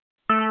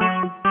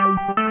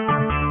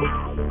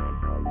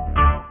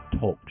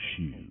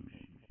Shoes.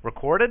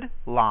 Recorded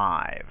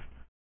live.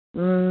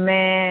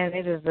 Man,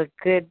 it is a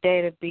good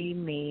day to be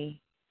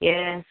me.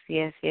 Yes,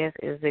 it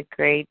is a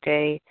great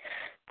day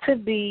to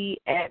be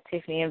at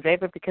Tiffany and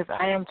Vapor because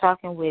I am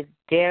talking with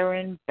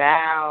Darren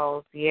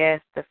Byles.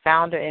 Yes, the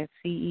founder and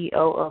CEO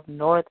of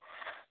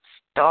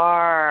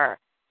NorthStar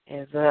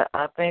is an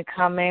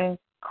up-and-coming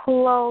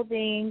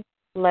clothing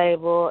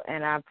label,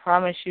 and I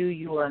promise you,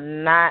 you are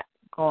not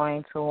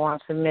going to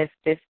want to miss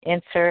this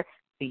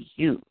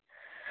interview.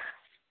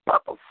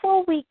 But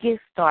before we get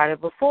started,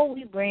 before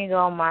we bring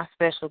on my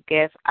special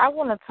guest, I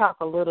want to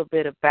talk a little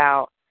bit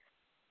about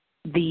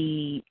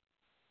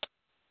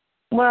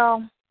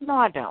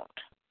I don't.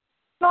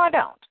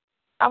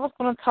 I was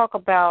going to talk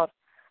about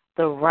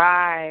the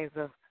rise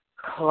of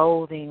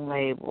clothing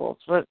labels,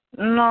 but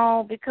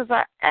no, because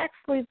I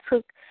actually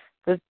took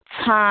the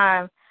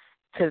time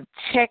to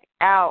check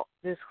out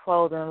this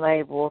clothing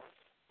label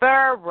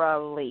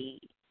thoroughly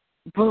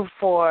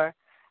before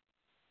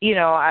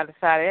I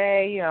decided,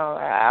 hey,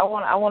 I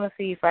want to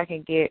see if I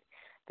can get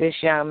this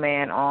young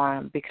man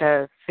on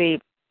because, see,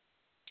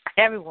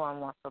 everyone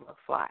wants to look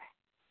fly.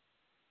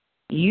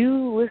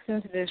 You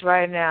listen to this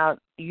right now,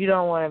 you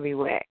don't want to be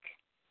whack.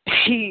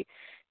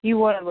 You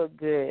want to look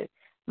good.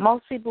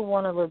 Most people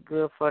want to look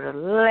good for the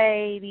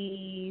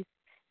ladies,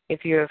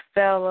 if you're a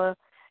fella,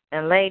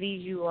 and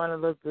ladies, you want to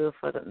look good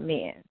for the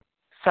men.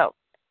 So,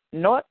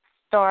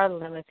 NorthStar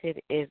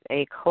Limited is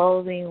a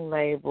clothing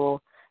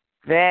label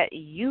that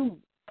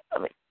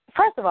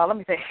first of all, let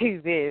me say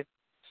this.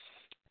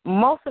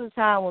 Most of the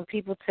time when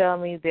people tell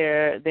me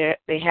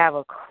they have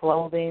a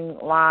clothing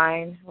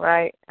line,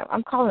 right?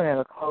 I'm calling it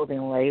a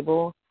clothing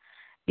label.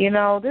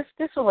 This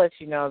will let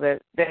you know that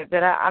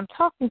I'm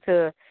talking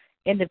to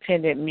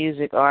independent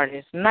music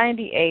artists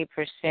 98%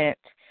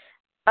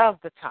 of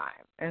the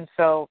time. And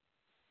so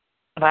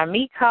by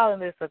me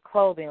calling this a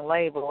clothing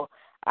label,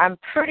 I'm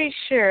pretty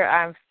sure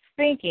I'm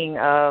thinking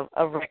of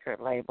a record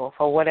label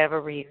for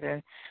whatever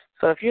reason.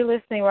 So if you're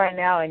listening right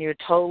now and you're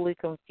totally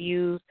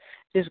confused,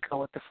 just go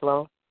with the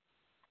flow.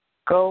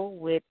 Go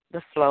with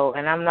the flow.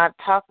 And I'm not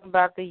talking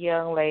about the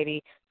young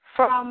lady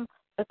from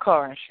the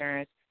car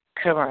insurance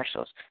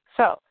commercials.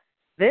 So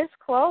this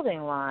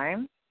clothing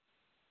line,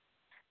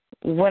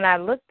 when I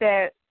looked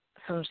at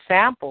some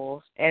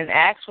samples and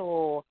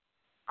actual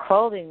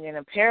clothing and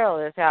apparel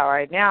that's out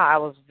right now, I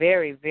was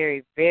very,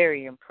 very,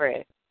 very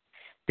impressed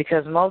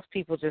because most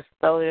people just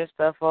throw their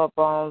stuff up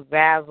on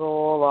Zazzle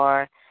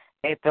or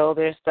they throw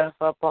their stuff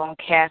up on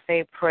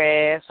Cafe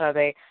Press or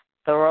they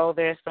throw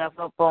their stuff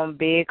up on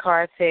Big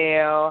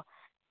Cartel,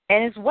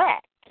 and it's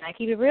whack. Can I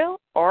keep it real?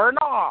 Or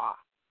no,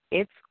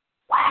 it's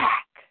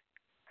whack.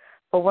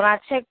 But when I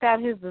checked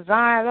out his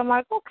designs, I'm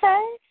like,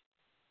 okay,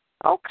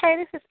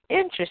 this is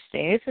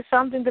interesting. This is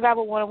something that I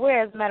would want to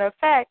wear. As a matter of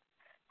fact,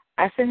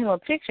 I sent him a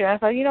picture, and I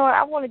thought, you know what,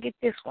 I want to get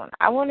this one.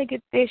 I want to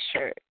get this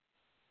shirt,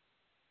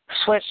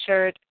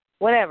 sweatshirt,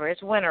 whatever.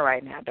 It's winter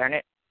right now, darn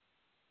it.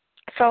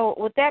 So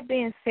with that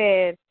being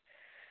said,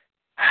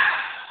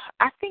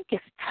 I think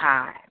it's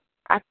time.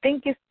 I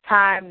think it's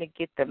time to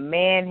get the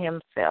man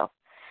himself,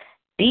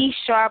 be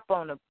sharp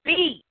on the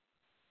beat,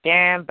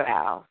 Darren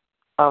Byles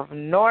of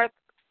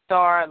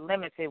NorthStar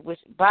Limited, which,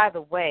 by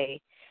the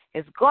way,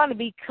 is going to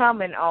be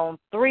coming on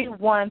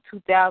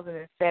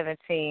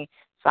 3/1/2017.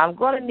 So I'm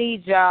going to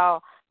need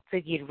y'all to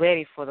get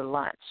ready for the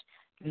launch.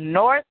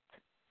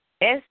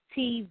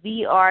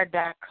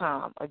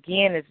 NorthSTVR.com.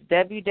 Again, it's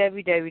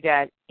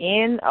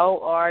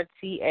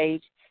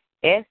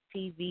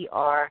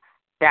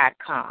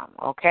www.NorthSTVR.com,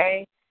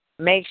 okay?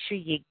 Make sure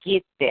you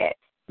get that.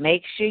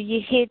 Make sure you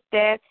hit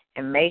that,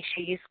 and make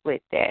sure you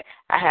split that.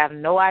 I have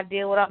no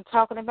idea what I'm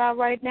talking about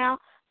right now,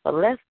 but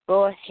let's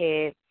go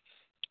ahead.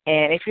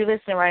 And if you're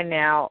listening right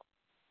now,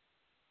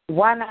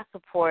 why not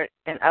support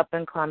an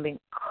up-and-coming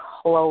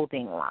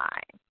clothing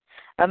line?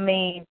 I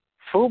mean,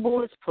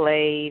 FUBU is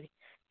played,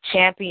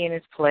 Champion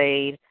is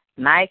played,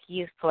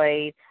 Nike is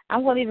played.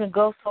 I'm going to even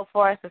go so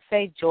far as to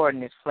say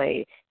Jordan is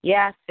played.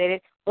 Yeah, I said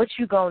it. What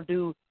you going to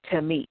do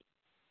to me?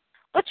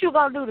 What you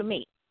going to do to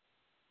me?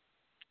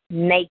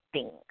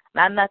 Nothing.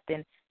 Not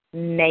nothing.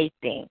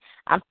 Nothing.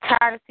 I'm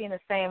tired of seeing the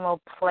same old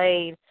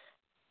played,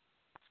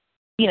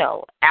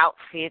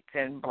 outfits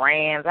and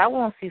brands. I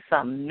want to see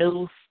something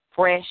new,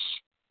 fresh,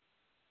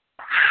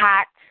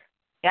 hot.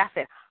 Yeah, I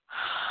said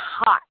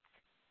hot,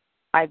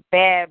 like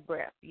bad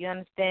breath. You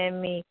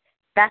understand me?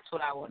 That's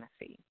what I want to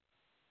see.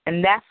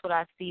 And that's what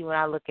I see when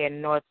I look at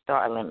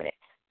NorthStar Limited.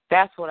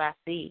 That's what I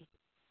see.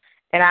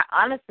 And I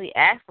honestly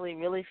actually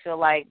really feel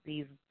like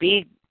these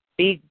big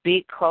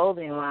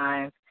clothing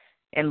lines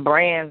and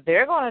brands,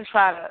 they're going to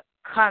try to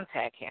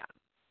contact him.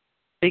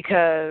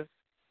 Because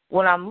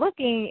when I'm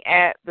looking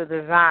at the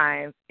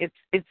designs, it's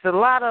a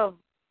lot of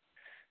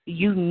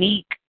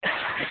unique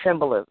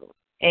symbolism.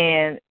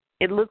 And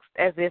it looks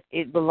as if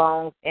it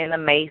belongs in a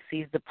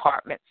Macy's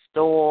department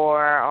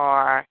store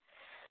or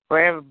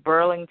wherever,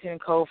 Burlington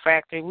Coat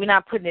Factory. We're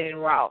not putting it in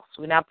Ross.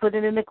 We're not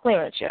putting it in the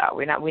clearance, y'all.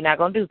 We're not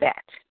going to do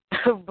that.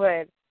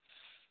 But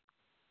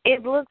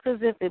it looks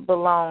as if it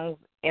belongs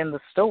in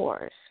the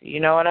stores. You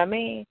know what I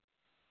mean?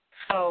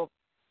 So,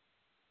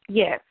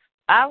 yes,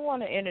 I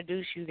want to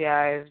introduce you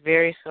guys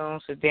very soon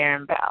to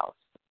Darren Byles.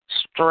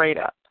 Straight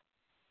up.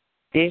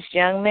 This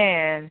young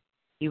man,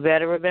 you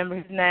better remember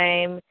his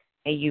name,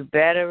 and you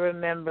better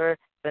remember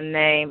the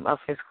name of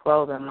his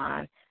clothing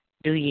line.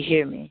 Do you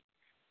hear me?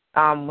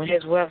 When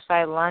his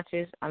website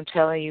launches, I'm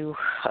telling you,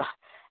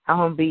 I'm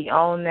going to be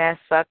on that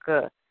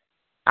sucker.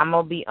 I'm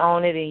going to be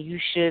on it, and you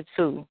should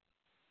too.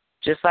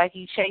 Just like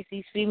you chase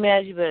these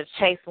females, you better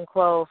chase some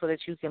clothes so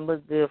that you can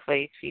look good for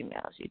these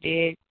females. You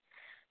dig?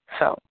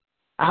 So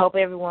I hope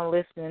everyone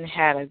listening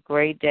had a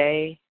great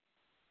day.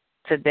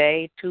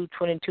 Today,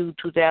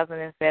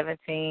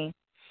 2/22/2017.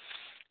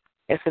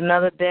 It's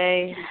another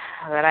day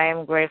that I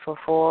am grateful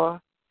for.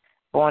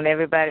 I want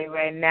everybody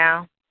right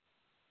now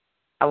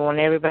to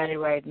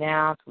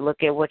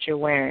look at what you're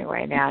wearing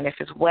right now. And if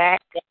it's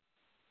whack,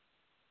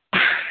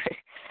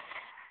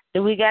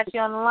 do we got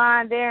you on the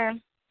line,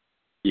 Darren?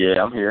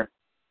 Yeah, I'm here.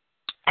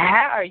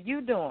 How are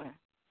you doing?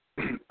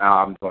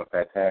 I'm doing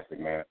fantastic,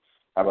 man.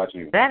 How about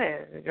you? That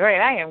is great.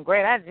 I am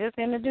great. I just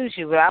introduced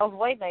you, but I was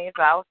waiting on you,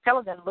 so I was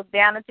telling them to look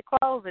down at your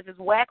clothes. If it's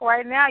whack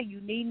right now, you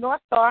need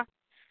NorthStar.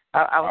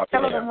 I was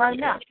telling them right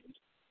now.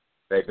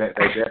 They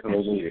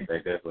definitely need it. They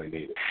definitely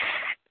need it.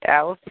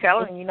 I was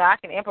telling them, I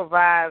can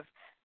improvise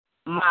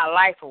my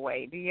life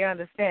away. Do you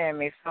understand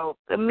me? So,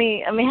 I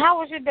mean, how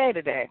was your day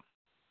today?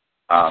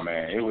 Oh,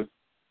 man, it was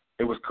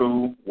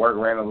cool. Work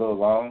ran a little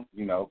long,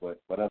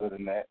 but other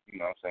than that,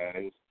 what I'm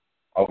saying,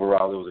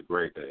 overall it was a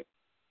great day.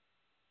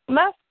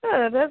 That's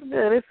good. That's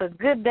good. It's a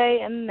good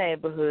day in the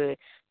neighborhood.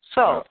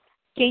 So,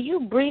 can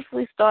you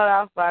briefly start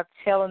off by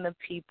telling the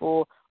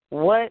people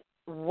what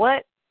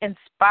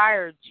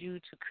inspired you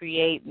to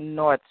create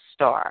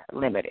NorthStar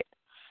Limited?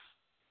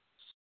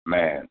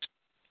 Man,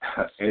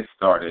 it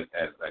started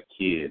as a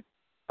kid.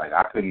 Like,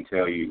 I couldn't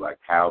tell you, like,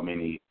 how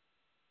many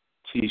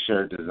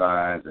T-shirt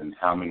designs and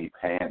how many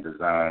pant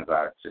designs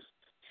I just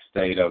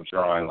stayed up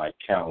drawing, like,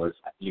 countless,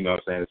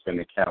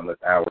 spending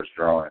countless hours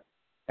drawing.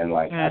 And,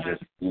 like, I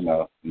just,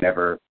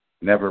 never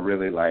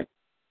really, like,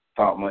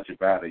 thought much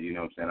about it,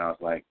 I was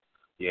like,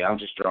 yeah, I'm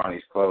just drawing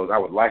these clothes. I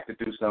would like to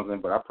do something,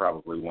 but I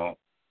probably won't.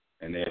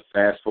 And then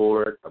fast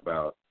forward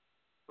about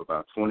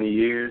 20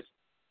 years,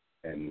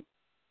 and,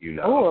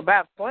 Oh,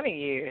 about 20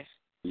 years.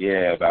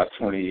 Yeah, about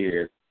 20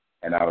 years.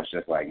 And I was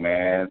just like,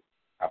 man,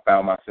 I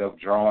found myself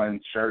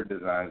drawing shirt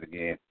designs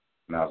again.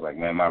 And I was like,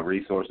 man, my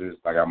resources,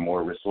 I got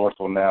more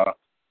resourceful now.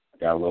 I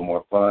got a little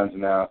more funds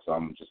now, so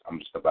I'm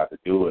just about to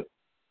do it.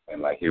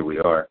 And, like, here we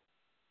are.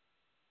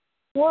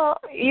 Well,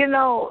 you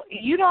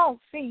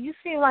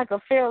seem like a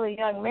fairly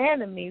young man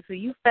to me, so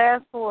you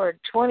fast forward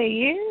 20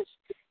 years?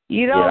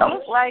 You don't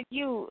look like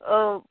you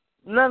a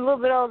little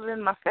bit older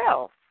than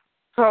myself.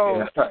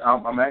 So yeah,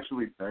 I'm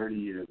actually 30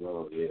 years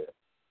old, yeah.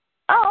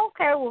 Oh,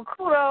 okay. Well,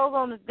 kudos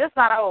on that's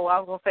not old. I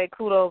was going to say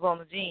kudos on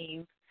the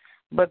jeans,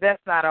 but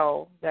that's not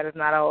old. That is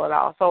not old at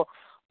all. So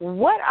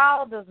what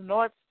all does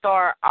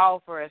NorthStar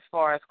offer as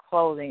far as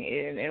clothing,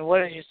 and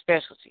what is your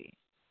specialty?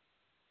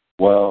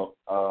 Well,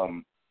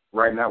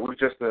 right now we're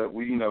just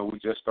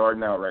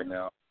starting out right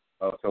now.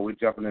 So we're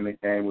jumping in the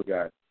game. We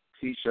got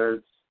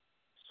T-shirts,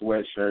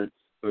 sweatshirts,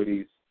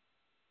 hoodies.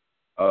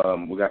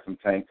 We got some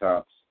tank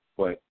tops,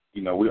 but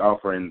we're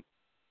offering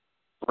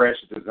fresh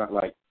design.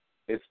 Like,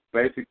 it's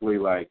basically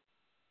like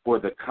for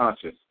the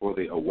conscious, for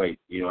the awake.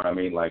 You know what I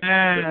mean? Like,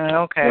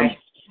 okay.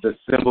 The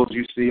symbols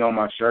you see on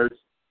my shirts.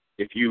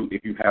 If you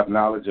have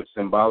knowledge of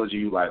symbology,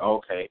 you like,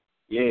 okay,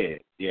 yeah,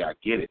 I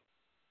get it.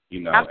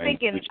 I'm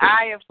thinking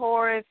eye of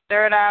Horus,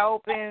 third eye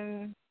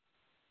open.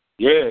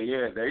 Yeah,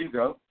 there you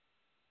go.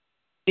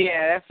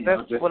 Yeah,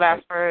 that's what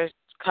I first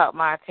caught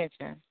my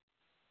attention.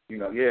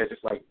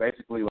 Just like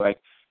basically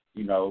like,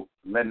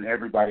 letting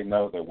everybody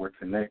know that we're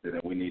connected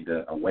and we need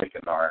to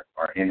awaken our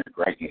inner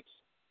greatness,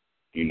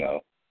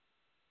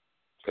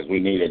 because we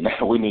need it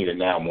now. We need it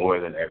now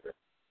more than ever.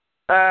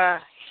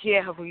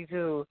 Yeah, we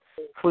do.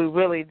 We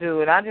really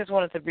do. And I just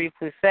wanted to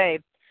briefly say,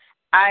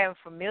 I am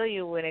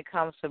familiar when it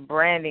comes to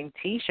branding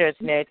T-shirts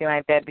and everything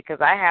like that,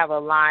 because I have a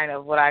line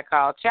of what I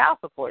call child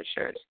support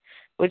shirts,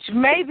 which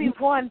maybe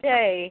one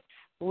day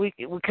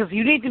because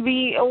you need to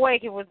be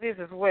awakened with this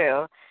as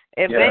well.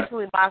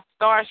 Eventually, my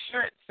star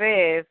shirt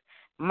says,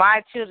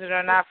 "My children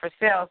are not for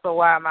sale, so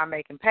why am I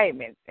making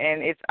payments?"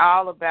 And it's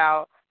all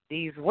about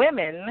these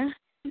women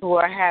who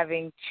are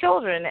having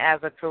children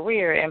as a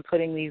career and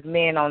putting these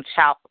men on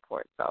child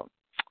support. So.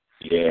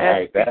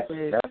 Yeah, that's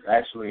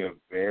actually a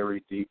very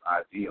deep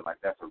idea.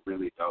 Like, that's a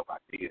really dope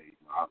idea.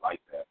 I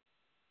like that.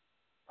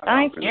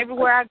 I think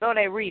everywhere I go,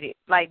 they read it.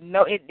 Like,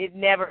 no, it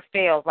never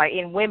fails. Like,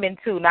 in women,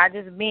 too, not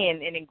just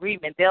men in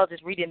agreement. They'll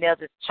just read it and they'll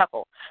just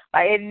chuckle.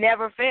 Like, it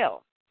never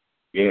fails.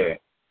 Yeah.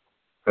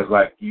 Because,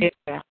 like, man,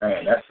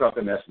 that's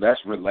something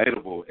that's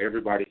relatable.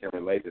 Everybody can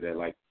relate to that.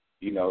 Like,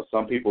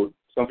 some people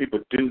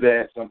do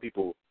that. Some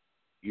people,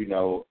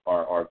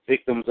 are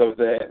victims of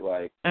that.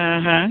 Like,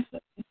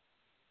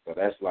 so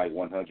that's, like,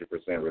 100%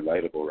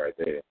 relatable right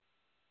there.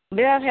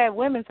 Then I've had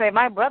women say,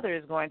 my brother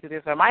is going through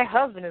this, or my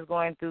husband is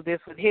going through this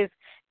with his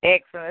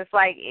ex. And it's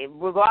like,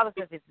 regardless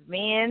if it's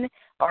men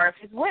or if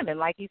it's women,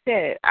 like you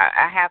said,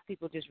 I have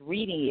people just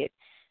reading it.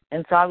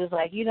 And so I'm just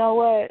like, you know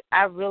what?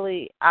 I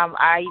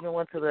even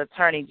went to the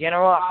Attorney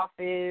General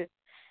office,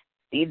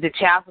 the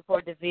Child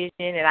Support Division,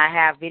 and I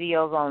have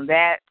videos on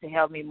that to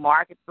help me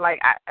market.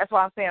 That's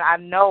why I'm saying I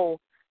know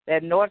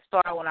that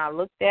NorthStar, when I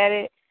looked at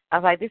it, I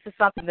was like, this is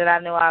something that I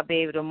know I'll be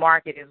able to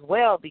market as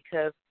well,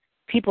 because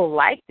people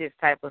like this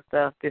type of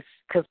stuff,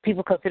 because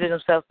people consider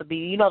themselves to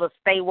be, the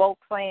stay woke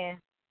plan.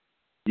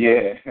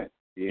 Yeah.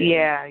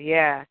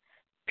 Yeah.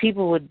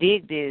 People would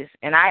dig this,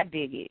 and I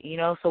dig it,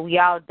 so we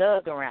all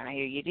dug around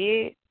here. You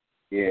did?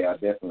 Yeah, I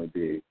definitely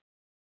did.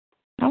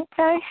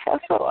 Okay.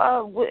 So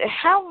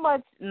how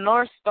much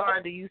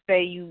NorthStar do you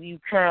say you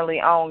currently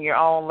own your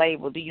own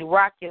label? Do you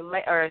rock do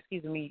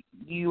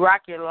you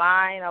rock your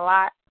line a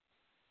lot?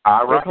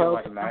 I rock it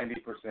like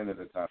 90% of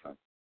the time.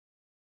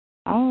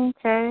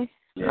 Okay.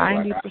 Yeah,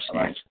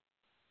 90%.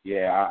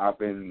 I've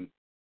been,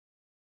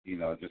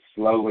 just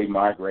slowly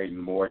migrating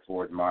more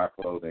towards my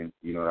clothing.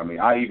 You know what I mean?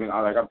 I'm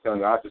telling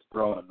you, I just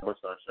throw on a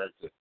NorthStar shirt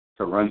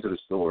to run to the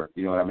store.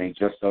 You know what I mean?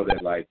 Just so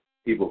that like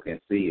people can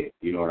see it.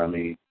 You know what I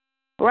mean?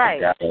 Right.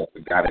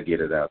 Gotta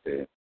get it out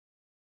there.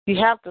 You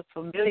have to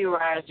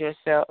familiarize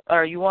yourself,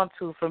 or you want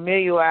to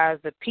familiarize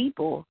the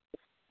people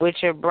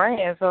with your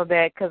brand, so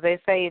that, because they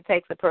say it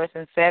takes a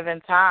person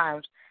 7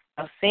 times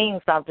of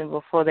seeing something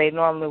before they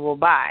normally will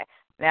buy.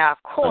 Now,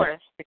 of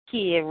course, the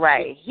kid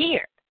right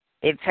here,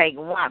 it takes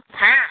 1 time,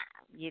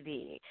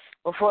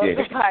 before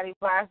somebody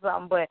buys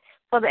something. But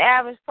for the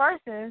average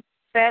person,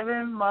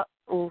 7 I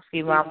almost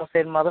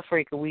said mother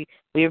freaker.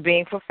 We're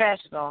being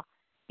professional.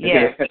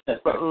 Yes,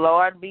 but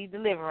Lord be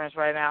deliverance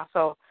right now.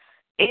 So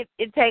it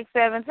takes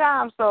 7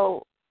 times.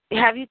 So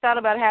have you thought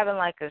about having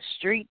like a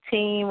street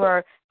team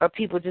or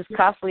people just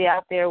constantly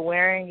out there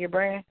wearing your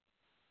brand?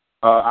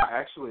 I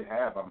actually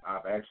have. I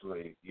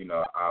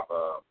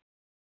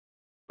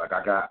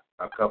got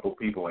a couple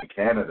people in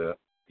Canada,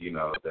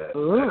 that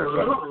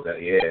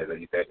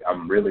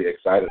I'm really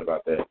excited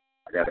about that.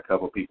 I got a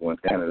couple people in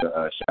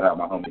Canada. Shout out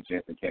my homie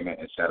Jensen Kemet,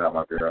 and shout out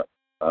my girl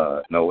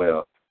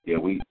Noelle. Yeah,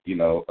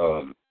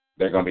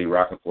 they're gonna be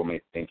rocking for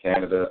me in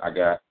Canada. I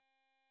got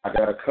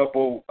a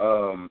couple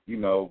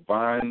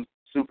Vine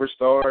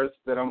superstars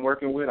that I'm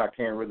working with. I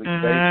can't really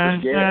say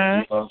just yet. You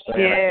know what I'm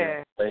saying?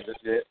 Yeah. I can't say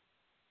just yet.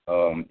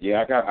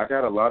 I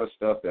got a lot of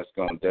stuff that's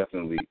gonna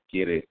definitely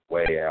get it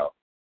way out.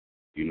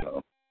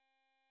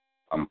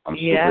 I'm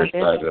super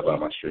excited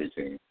about my street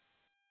team.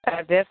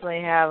 I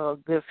definitely have a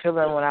good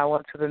feeling when I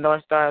went to the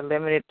NorthStar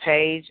Limited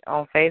page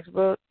on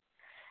Facebook.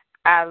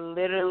 I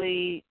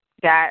literally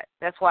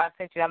that's why I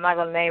sent you. I'm not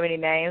going to name any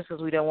names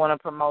because we don't want to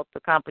promote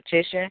the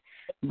competition.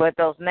 But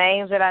those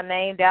names that I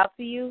named out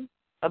to you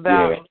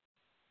about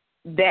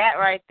that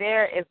right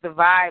there is the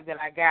vibe that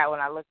I got when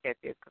I looked at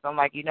this. Because I'm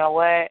like, you know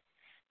what?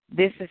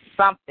 This is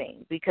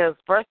something. Because,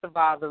 first of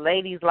all, the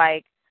lady's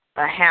like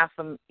a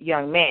handsome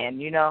young man,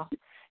 Yeah.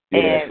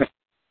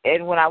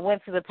 And when I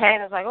went to the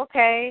page, I was like,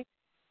 okay,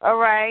 all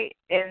right.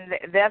 And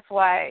that's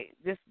why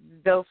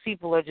those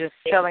people are just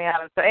selling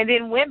out. And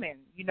then women,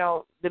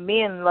 the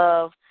men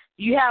love.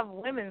 You have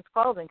women's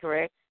clothing,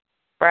 correct?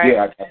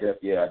 Right?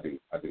 Yeah, I do.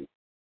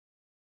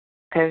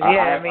 Because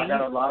I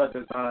got a lot of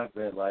designs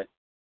that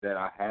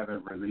I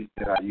haven't released.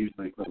 That I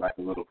usually put like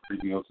a little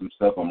preview of some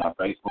stuff on my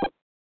Facebook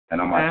and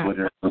on my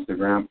Twitter and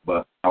Instagram.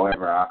 But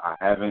however, I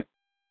haven't,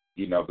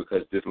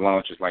 because this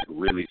launch is like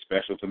really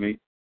special to me.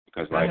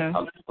 Because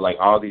like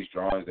all these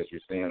drawings that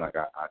you're seeing, like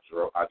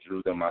I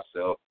drew them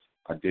myself.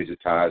 I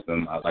digitized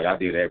them. I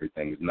did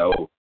everything.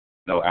 No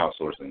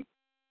outsourcing.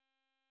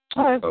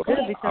 Oh, that's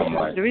good, because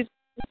the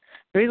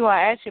reason why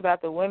I asked you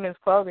about the women's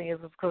clothing is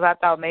because I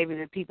thought maybe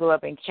the people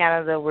up in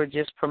Canada were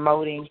just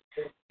promoting,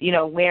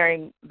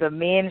 wearing the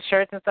men's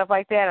shirts and stuff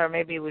like that, or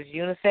maybe it was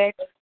unisex.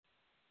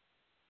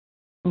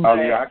 Oh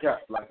yeah, I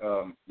got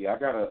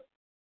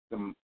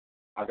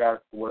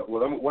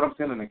what I'm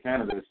sending in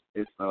Canada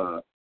is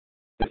I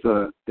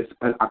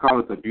call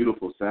it the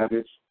Beautiful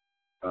Savage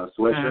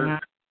sweatshirt.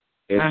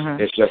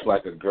 It's just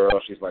like a girl.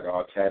 She's like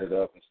all tatted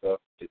up and stuff.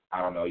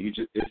 I don't know.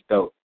 It's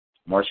dope.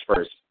 March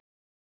 1st,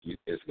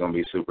 it's gonna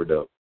be super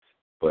dope.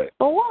 But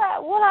what I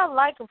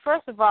like,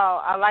 first of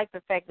all, I like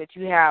the fact that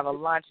you have a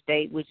launch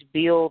date, which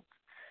builds,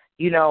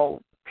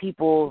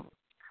 people's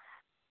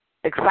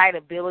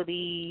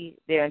excitability,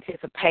 their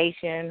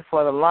anticipation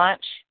for the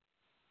launch.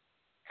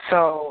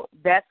 So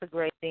that's a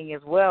great thing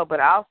as well. But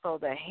also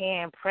the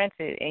hand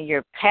printed and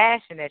your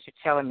passion that you're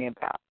telling me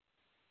about.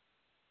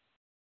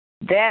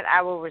 That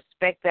I will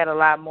respect that a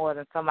lot more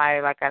than somebody,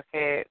 like I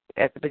said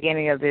at the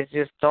beginning of this,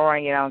 just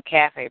throwing it on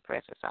cafe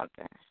press or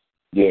something.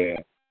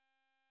 Yeah.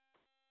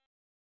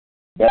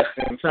 That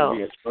seems to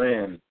be a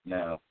trend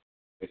now.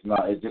 It's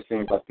not. It just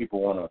seems like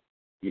people want to,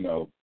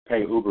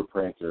 pay Uber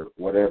prints or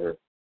whatever.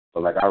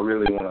 But I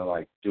really want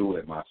to do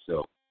it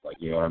myself.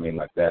 You know what I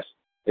mean?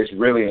 It's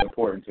really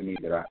important to me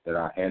that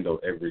I handle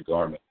every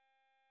garment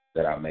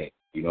that I make.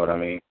 You know what I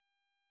mean?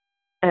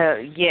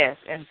 Yes,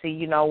 and see,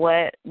 you know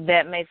what?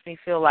 That makes me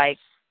feel like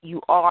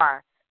you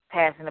are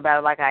passionate about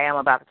it, like I am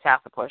about the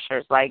child support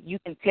shirts. Like you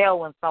can tell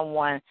when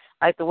someone,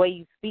 like the way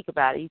you speak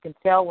about it, you can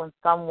tell when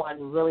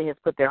someone really has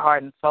put their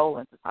heart and soul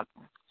into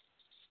something.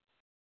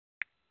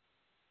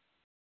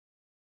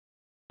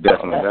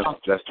 Definitely,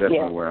 that's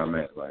definitely where I'm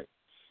at. Like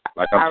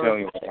I'm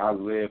telling you, like, I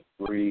live,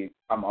 breathe.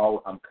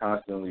 I'm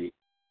constantly,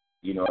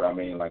 you know what I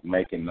mean, like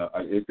making.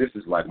 This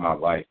is like my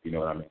life, you know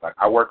what I mean. Like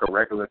I work a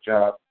regular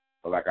job,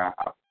 but like I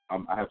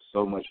have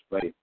so much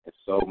faith and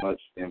so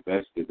much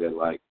invested that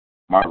like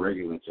my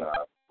regular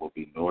job will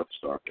be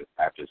NorthStar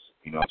after,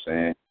 you know what I'm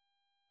saying.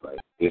 Like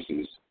this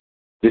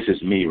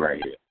is me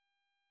right here.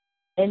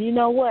 And you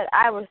know what?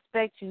 I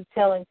respect you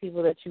telling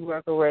people that you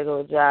work a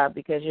regular job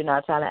because you're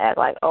not trying to act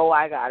like, oh,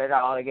 I got it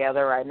all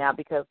together right now,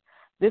 because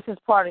this is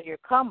part of your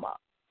come up.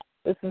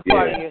 This is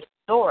part of your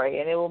story,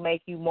 and it will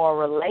make you more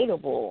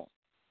relatable,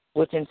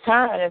 which in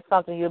turn is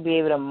something you'll be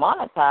able to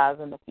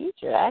monetize in the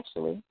future,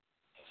 actually,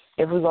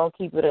 if we're going to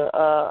keep it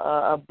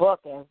a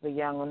buck, as the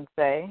young ones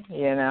say,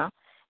 you know.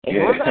 If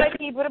we're going to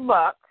keep it a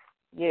buck,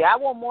 I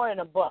want more than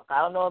a buck.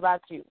 I don't know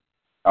about you.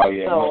 Oh,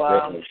 yeah, so, most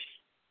definitely.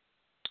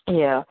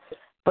 Yeah.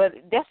 But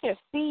that's your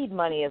seed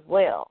money as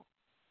well,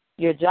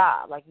 your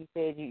job. Like you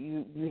said,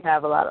 you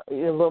have a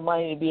little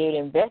money to be able to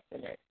invest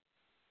in it.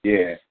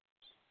 Yeah.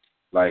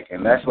 Like,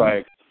 and that's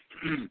like,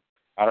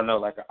 I don't know,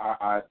 like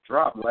I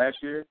dropped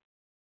last year.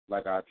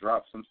 Like I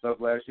dropped some stuff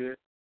last year.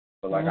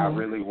 But like I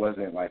really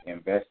wasn't like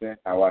investing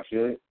how I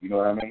should. You know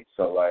what I mean?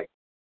 So like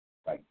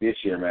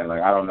this year, man,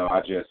 like I don't know.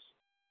 I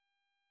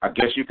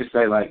guess you could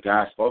say like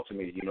God spoke to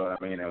me. You know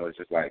what I mean? And it was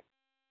just like,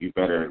 you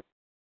better,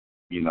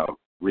 you know,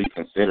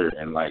 reconsider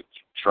and like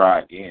try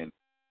again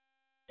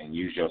and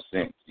use your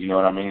sense. You know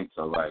what I mean?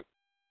 So like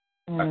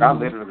I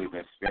literally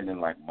been spending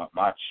like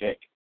my check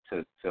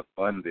to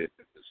fund this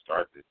and to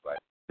start this. Like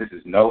this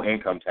is no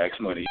income tax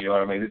money. You know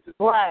what I mean? This is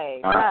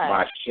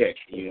my check.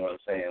 You know what I'm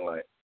saying?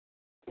 Like.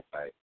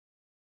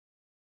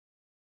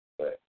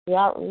 But.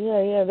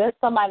 Yeah. There's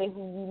somebody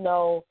who you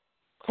know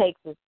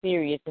takes it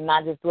serious and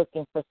not just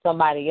looking for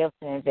somebody else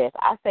to invest.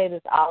 I say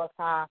this all the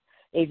time.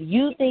 If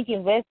you think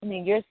investing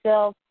in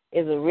yourself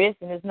is a risk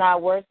and it's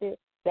not worth it,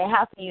 then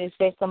how can you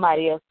expect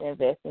somebody else to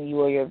invest in you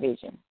or your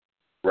vision?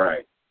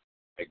 Right.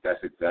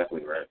 That's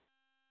exactly right.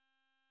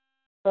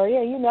 So,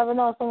 yeah, you never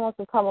know if someone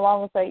can come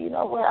along and say, you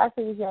know what, I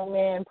see this young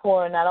man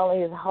pouring not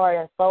only his heart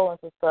and soul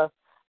into stuff,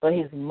 but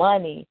his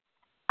money.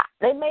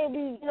 They may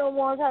be, you know,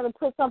 want to try to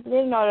put something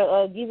in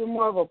or give it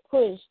more of a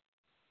push.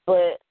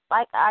 But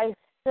like I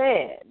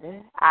said,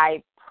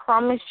 I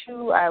promise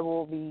you I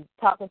will be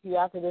talking to you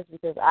after this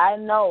because I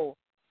know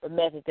the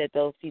method that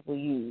those people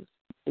use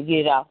to get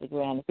it off the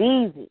ground.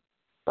 It's easy,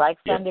 like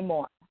Sunday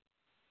morning.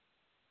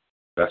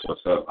 That's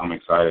what's up. I'm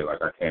excited.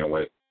 Like, I can't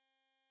wait.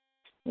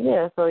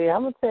 Yeah, so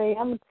I'm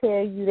gonna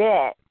tell you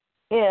that.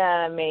 You know what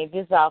I mean?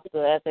 Just off the,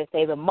 as they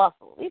say, the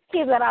muscle. These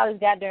kids got all these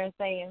goddamn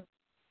sayings.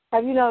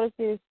 Have you noticed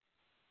this?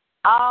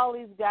 All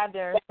these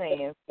goddamn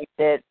sayings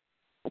that,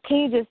 can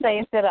you just say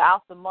instead of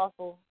off the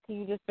muscle, can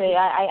you just say,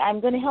 I'm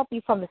going to help you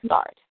from the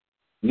start?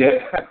 Yeah.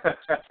 I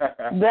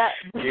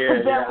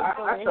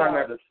try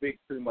not to speak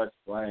too much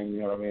slang, you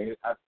know what I mean?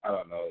 I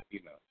don't know, you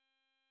know.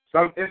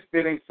 It's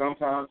fitting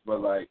sometimes, but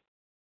like,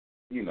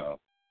 you know,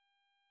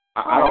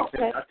 I don't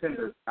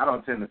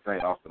tend to say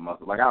off the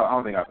muscle. Like, I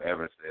don't think I've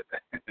ever said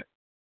that.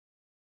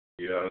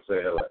 You know what I'm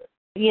saying? Like,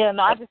 yeah,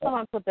 no, I just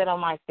someone put that on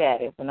my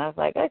status, and I was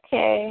like,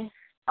 okay.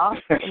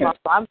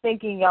 I'm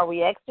thinking, are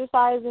we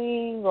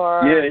exercising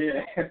or?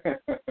 Yeah.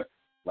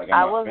 Like,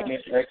 am I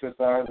finished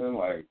exercising?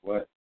 Like,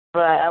 what?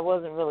 But I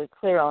wasn't really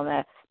clear on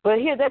that. But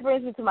here, that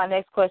brings me to my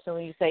next question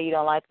when you say you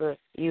don't like to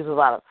use a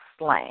lot of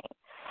slang.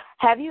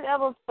 Have you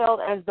ever felt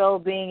as though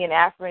being an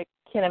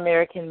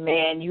African-American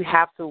man, you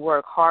have to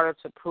work harder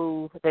to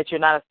prove that you're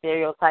not a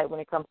stereotype when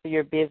it comes to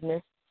your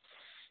business?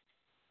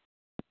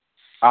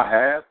 I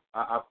have.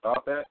 I've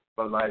thought that.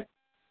 But, like,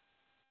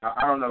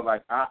 I don't know.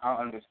 Like, I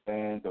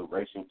understand the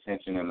racial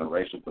tension and the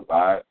racial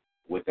divide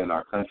within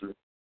our country.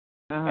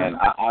 And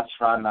I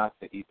try not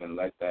to even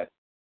let that,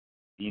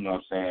 you know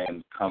what I'm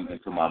saying, come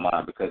into my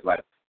mind because,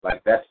 like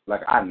that's,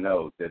 like, I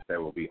know that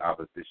there will be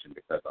opposition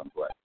because I'm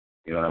black.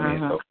 You know what I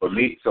mean?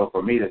 So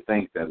for me to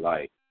think that,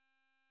 like,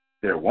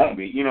 there won't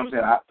be, you know what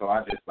I'm saying? So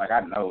I just, like, I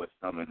know it's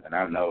coming, and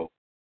I know,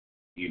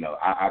 you know,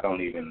 I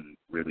don't even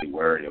really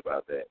worry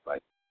about that.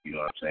 Like, you know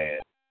what I'm saying?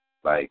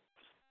 Like,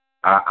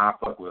 I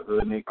fuck with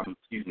hood niggas.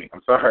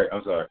 I'm sorry.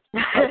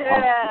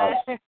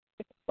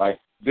 Like,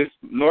 this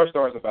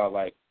NorthStar is about,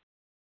 like,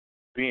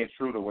 being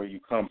true to where you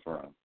come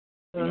from.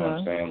 You know what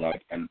I'm saying?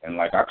 Like, and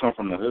like, I come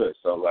from the hood,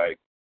 so, like,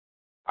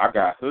 I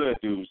got hood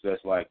dudes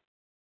that's, like,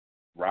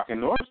 rocking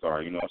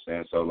NorthStar, you know what I'm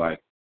saying? So,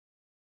 like,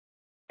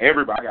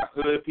 everybody, I got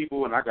hood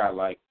people, and I got,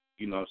 like,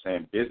 you know what I'm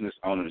saying, business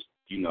owners,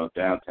 you know,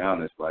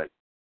 downtown that's, like,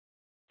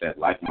 that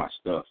like my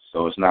stuff.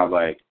 So it's not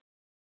like,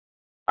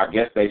 I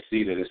guess they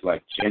see that it's,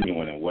 like,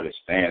 genuine in what it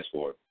stands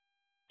for,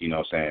 you know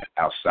what I'm saying,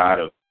 outside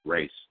of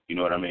race, you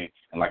know what I mean?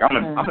 And, like, I'm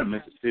in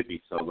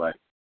Mississippi, so, like,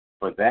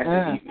 for that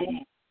to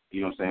even,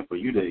 you know what I'm saying, for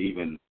you to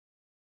even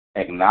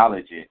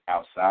acknowledge it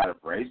outside of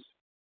race,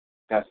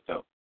 that's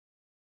dope.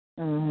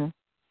 Mhm.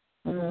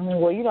 Mhm.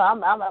 Well, you know,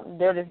 I'm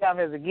there this time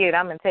as a kid.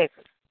 I'm in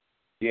Texas.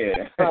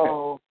 Yeah.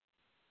 So,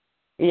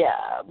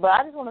 yeah. But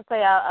I just want to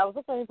say, I was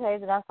looking at your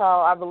page and I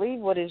saw, I believe,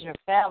 What Is Your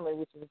Family,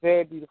 which is a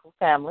very beautiful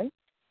family.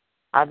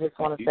 I just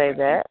want to say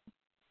that.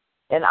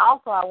 And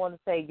also, I want to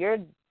say your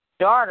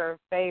daughter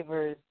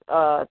favors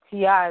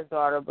T.I.'s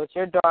daughter, but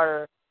your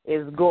daughter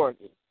is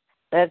gorgeous.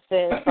 That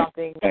says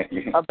something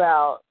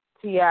about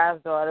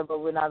T.I.'s daughter, but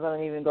we're not going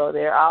to even go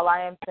there. All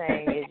I am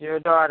saying is your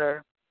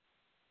daughter,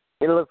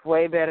 it looks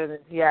way better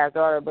than T.I.'s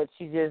daughter, but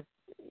she just,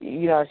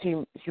 you know,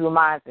 she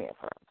reminds me of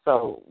her.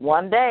 So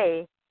one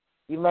day,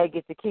 you may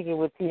get to kick it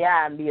with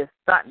T.I. and be a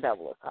stunt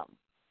double or something.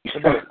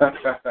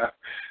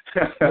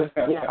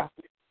 Yeah.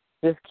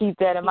 Just keep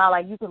that in mind.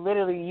 Like, you can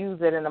literally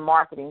use it in a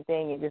marketing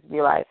thing and just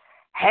be like,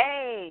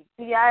 hey,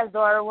 T.I.'s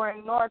daughter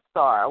wearing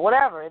NorthStar, or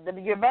whatever,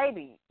 your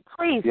baby.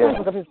 Please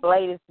look up his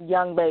latest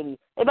young baby.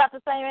 They're about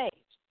the same age.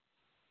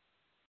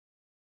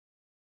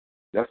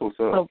 That's what's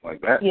up. So,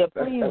 like that. Yeah,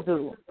 please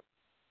do.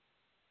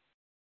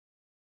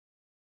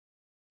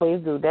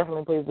 Please do.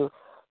 Definitely please do.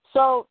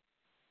 So,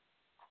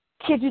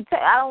 could you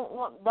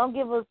don't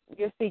give us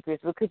your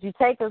secrets, but could you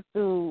take us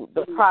through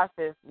the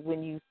process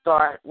when you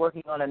start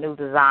working on a new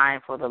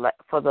design for the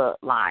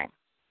line?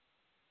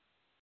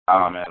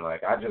 Oh man, you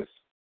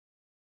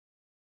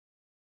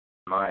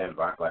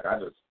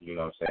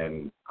know what I'm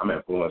saying, I'm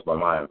influenced by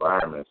my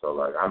environment, so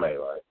like I may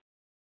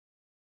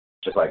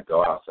just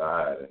go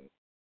outside and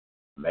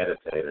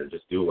meditate or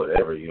just do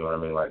whatever, you know what I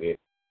mean? Like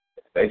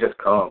they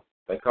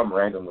come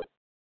randomly.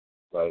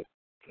 Like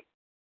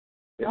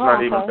it's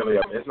not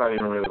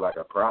even really like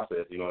a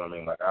process, you know what I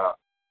mean? I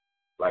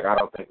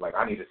don't think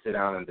I need to sit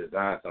down and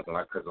design something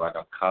because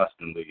I'm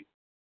constantly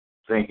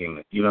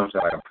thinking, you know what I'm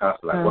saying? Like I'm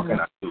constantly what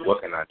can I do?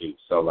 What can I do?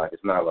 So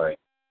it's not like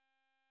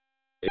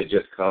it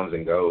just comes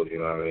and goes, you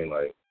know what I mean?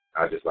 Like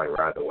I just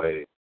ride the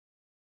wave.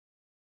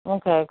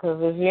 Okay,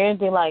 because if you're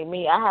anything like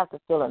me, I have to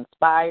feel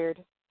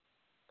inspired.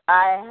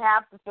 I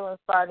have to feel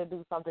inspired to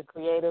do something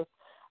creative.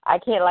 I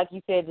can't, like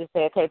you said, just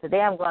say, okay,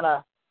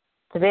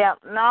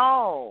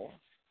 no.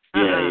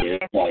 Yeah,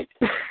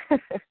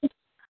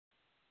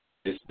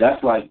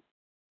 that's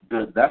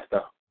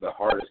the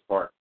hardest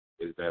part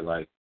is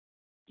that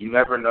you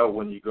never know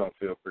when you're gonna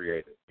feel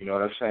creative. You know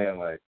what I'm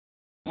saying?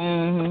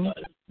 Mhm.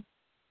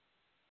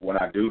 When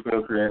I do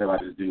feel creative, I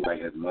just do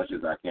as much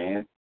as I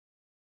can.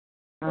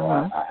 So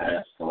I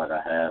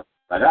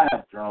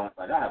have drawn,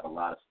 I have a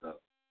lot of stuff.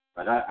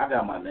 I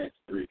got my next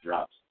 3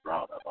 drops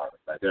drawn up already.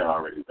 They're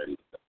already ready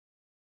to go.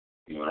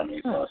 You know what I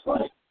mean? So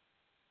it's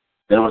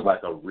there was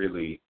a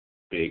really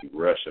big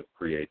rush of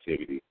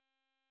creativity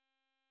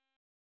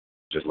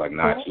just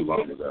not too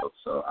long ago.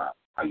 So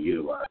I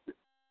utilized it.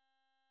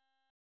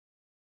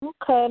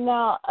 Okay,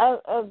 now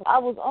I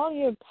was on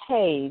your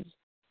page.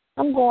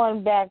 I'm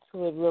going back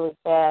to it really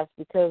fast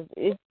because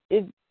it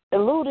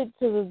alluded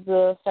to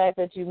the fact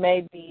that you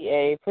may be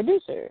a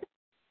producer.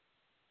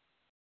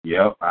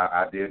 Yep,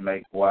 I did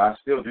I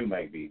still do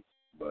make beats,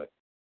 but.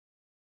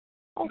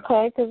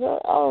 Okay, because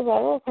I was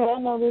like, okay, I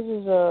know this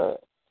is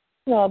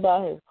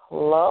about his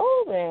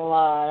clothing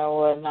line or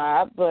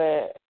whatnot,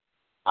 but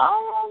I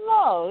don't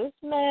know.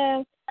 This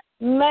man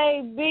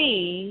may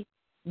be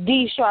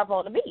D sharp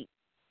on the beat.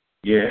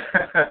 Yeah,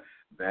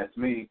 that's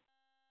me.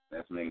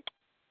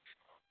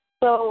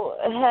 So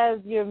has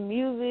your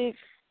music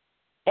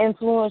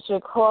influenced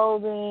your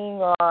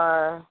clothing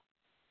or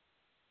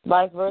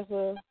vice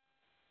versa?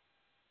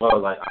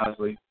 Well,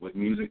 honestly, with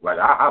music,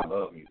 I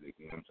love music,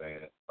 you know what I'm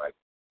saying?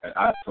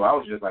 So I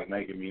was just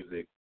making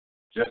music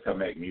just to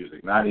make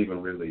music, not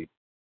even really,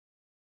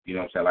 you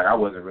know what I'm saying? I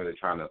wasn't really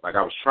trying to, I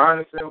was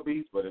trying to sell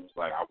beats, but it was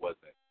I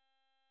wasn't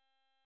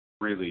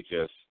really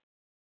just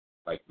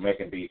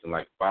making beats and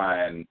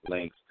buying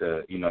links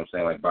to, you know what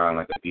I'm saying, buying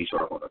a D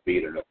sharp on a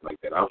beat or nothing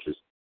like that. I was just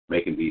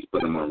making beats,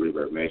 putting them on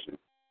Reverb Nation.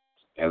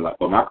 And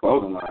but my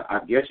clothing line, I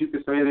guess you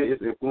could say that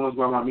it's influenced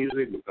by my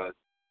music because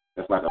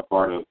that's a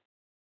part of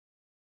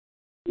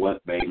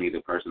what made me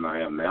the person I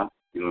am now.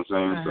 You know what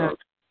I'm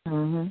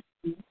saying?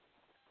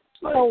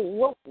 So, so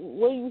what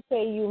do you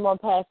say you're more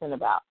passionate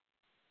about?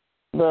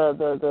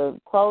 The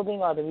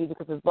clothing or the music?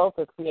 Because it's both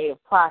a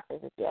creative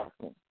process, if you ask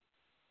me.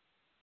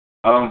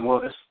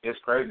 Well, it's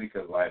crazy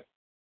because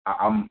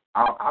I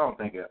don't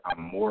think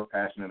I'm more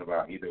passionate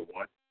about either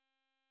one.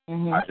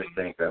 Mm-hmm. I just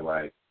think that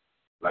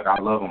I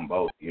love them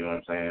both. You know what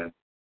I'm saying?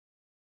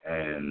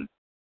 And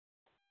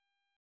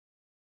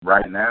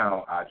right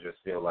now, I just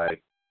feel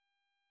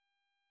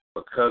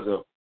because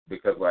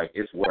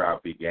it's where I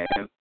began,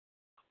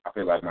 I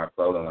feel my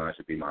clothing line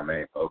should be my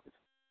main focus.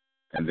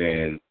 And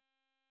then,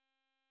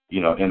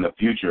 in the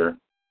future,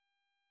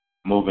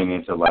 moving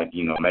into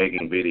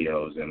making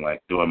videos and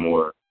doing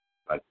more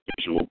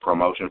visual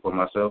promotion for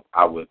myself,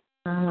 I would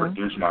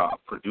produce my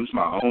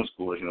own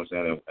scores, you know what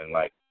I'm saying, and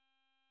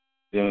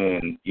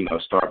then,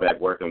 start back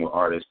working with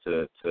artists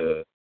to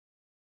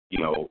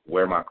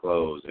wear my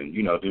clothes and,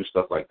 do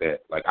stuff like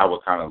that. I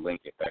would kind of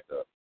link it back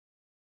up.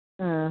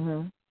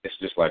 Mm-hmm. it's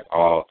just like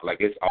all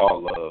it's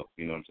all love.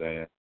 You know what I'm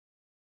saying?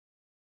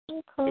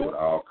 Okay. It would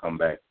all come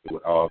back. It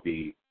would all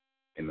be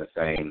in the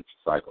same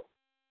cycle.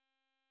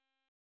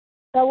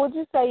 Now, would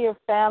you say your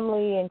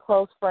family and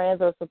close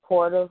friends are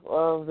supportive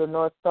of the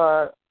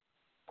NorthStar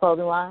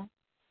clothing line?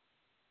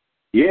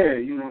 Yeah,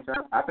 you know what I'm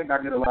saying? I think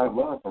I get a lot of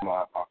love from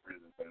my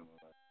friends and family.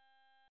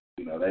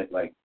 You know, that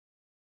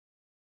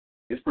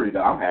it's pretty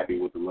dope. I'm happy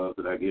with the love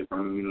that I get from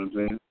them, you know what I'm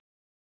saying?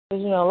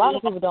 Because, a lot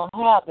of people don't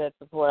have that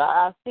support.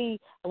 I see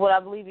what I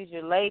believe is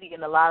your lady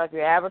in a lot of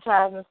your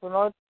advertisements for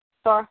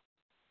NorthStar.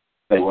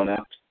 Say what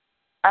now?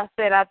 I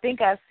said, I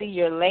think I see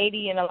your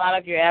lady in a lot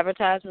of your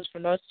advertisements for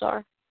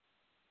NorthStar.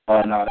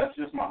 No, that's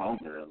just my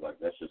homegirl.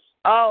 That's just...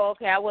 Oh,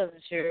 okay, I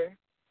wasn't sure.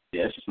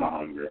 Yeah, it's just my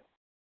homegirl.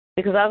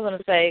 Because I was going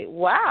to say,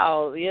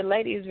 wow, your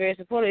lady is very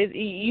supportive.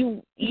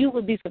 You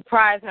would be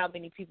surprised how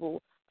many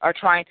people are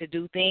trying to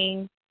do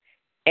things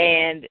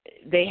and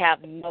they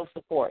have no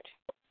support.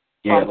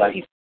 Yeah,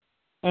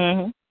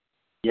 Mm-hmm.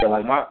 Yeah,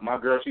 my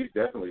girl, she's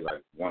definitely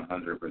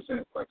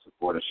 100%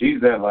 supportive.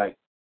 She's that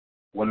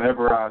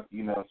whenever I,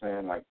 you know what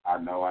I'm saying, I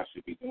know I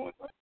should be doing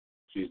something.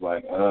 She's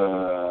like,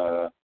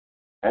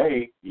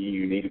 hey,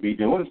 you need to be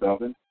doing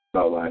something.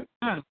 So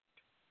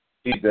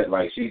she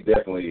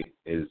definitely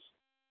is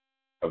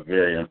a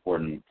very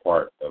important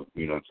part of,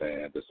 you know what I'm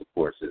saying, the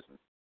support system.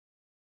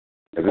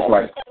 Cause it's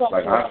there's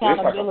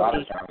a lot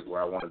of times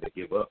where I wanted to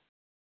give up.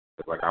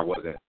 Cause I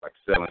wasn't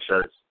selling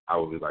shirts. I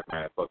would be like,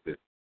 man, fuck this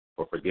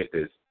or forget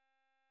this.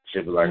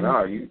 She'd be like,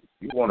 no, you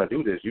want to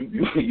do this.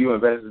 You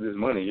invested this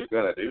money. You're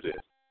gonna do this.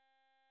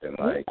 And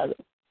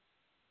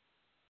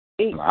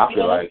I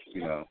feel like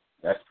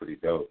that's pretty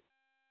dope.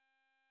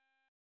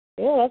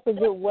 Yeah, that's a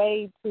good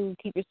way to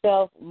keep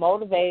yourself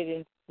motivated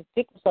and to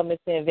stick with something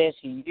to invest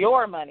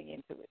your money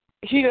into it.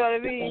 You know what I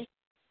mean?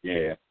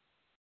 Yeah.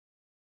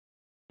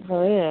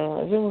 Oh,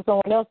 yeah. If it was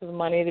someone else's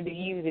money, it'd be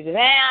used to just,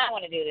 I don't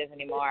want to do this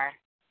anymore.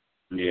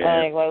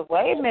 Yeah.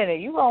 Wait a minute,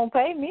 you gonna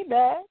pay me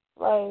back?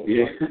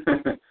 Yeah.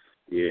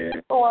 Yeah.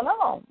 What's going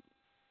on?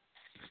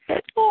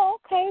 Oh,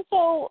 okay.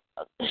 So,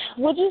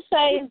 would you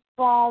say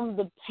from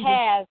the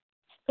past,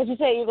 because you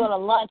say you're going to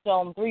launch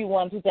on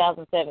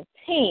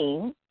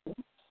 3/1/2017,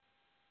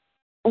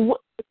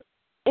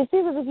 it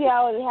seems as if you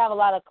already have a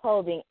lot of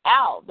clothing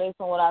out based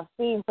on what I've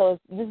seen. So,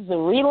 this is a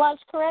relaunch,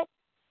 correct?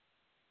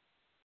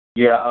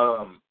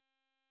 Yeah.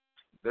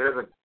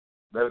 There's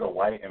a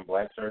white and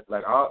black shirt.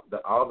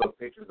 All the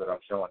pictures that I'm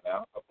showing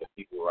now of the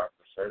people who are rocking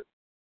the shirt,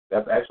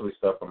 that's actually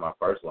stuff from my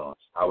first launch.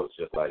 I was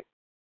just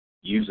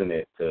using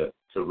it to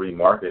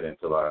remarket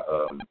until I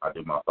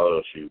do my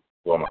photo shoot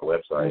for my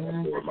website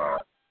and for my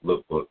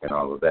lookbook and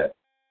all of that.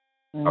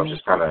 I was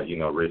just kind of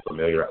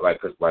re-familiar,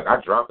 because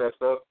I dropped that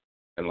stuff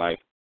and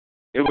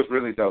it was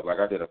really dope.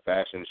 I did a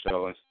fashion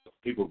show and stuff.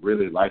 People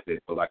really liked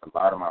it, but a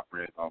lot of my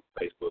friends on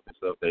Facebook and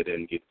stuff, they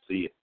didn't get to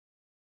see it.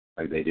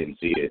 They didn't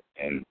see it,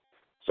 and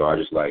so I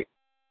just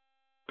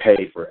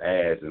paid for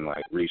ads and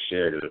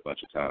reshared it a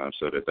bunch of times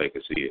so that they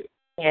could see it.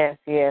 Yes.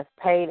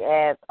 Paid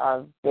ads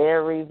are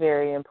very,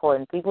 very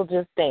important. People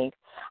just think,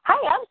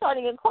 hey, I'm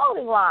starting a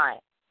clothing line.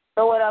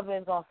 Throw it up and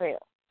it's going to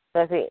fail.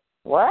 That's it.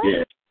 What?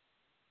 Yeah.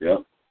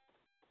 Yep.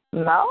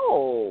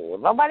 No.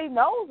 Nobody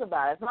knows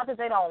about it. It's not that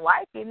they don't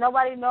like it.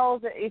 Nobody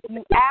knows that if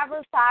you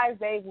advertise,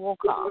 they will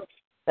come.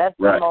 That's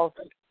the most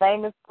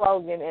famous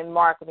slogan in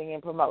marketing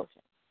and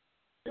promotion.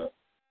 Yep.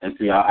 And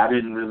see, I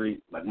didn't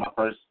really, my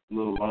first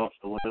little launch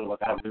or whatever,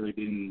 I really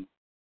didn't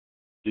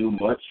do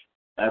much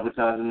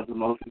advertising and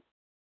promotion.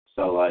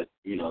 So,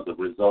 the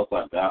results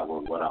I got were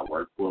what I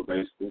worked for,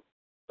 basically.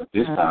 But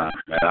this time,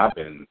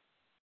 man,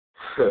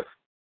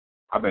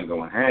 I've been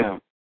going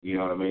ham, you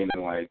know what I mean?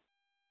 And,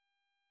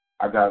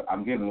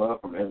 I'm getting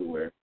love from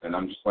everywhere. And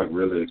I'm just,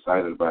 really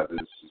excited about this.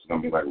 It's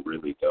going to be,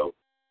 really dope.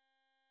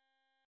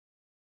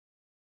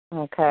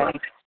 Okay.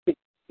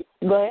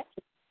 Go ahead.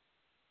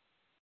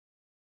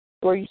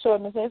 Were you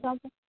starting to say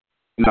something?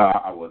 No,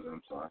 I wasn't.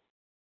 I'm sorry.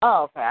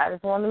 Oh, okay. I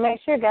just wanted to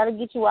make sure. Got to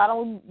get you. I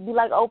don't be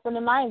like Oprah in the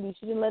 90s.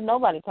 She didn't let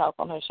nobody talk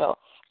on her show.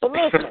 But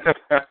listen.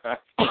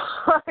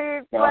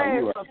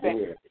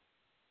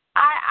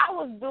 I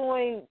was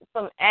doing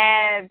some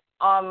ads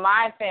on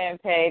my fan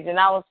page, and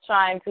I was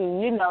trying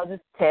to,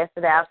 just test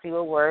it out, see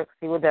what works,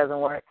 see what doesn't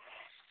work.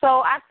 So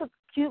I took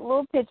a cute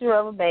little picture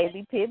of a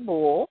baby pit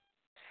bull,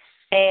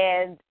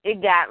 and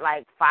it got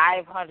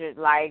 500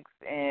 likes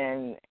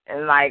in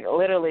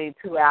literally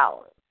 2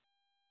 hours.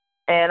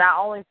 And I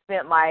only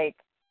spent I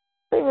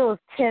think it was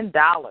 $10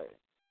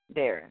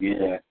 there.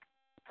 Yeah.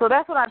 So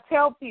that's what I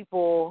tell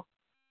people.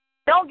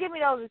 Don't give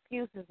me those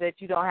excuses that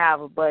you don't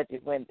have a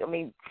budget. $10.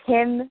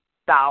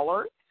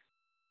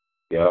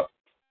 Yep.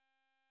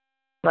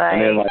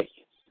 And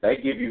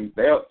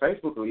then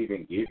Facebook will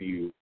even give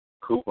you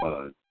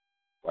coupons.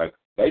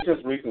 They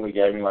just recently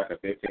gave me a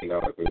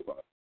 $15 coupon.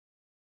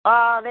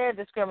 They're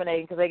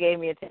discriminating because they gave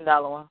me a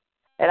 $10 one,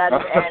 and I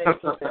just added it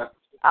to it.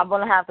 I'm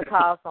gonna have to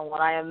call someone.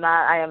 I am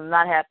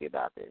not happy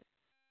about this.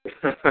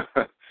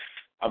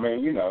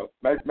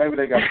 Maybe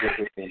they got to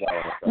get $15.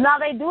 No,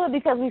 they do it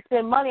because we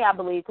spend money, I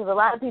believe, because a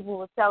lot of people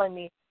were telling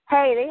me,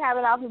 hey, they have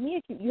it out for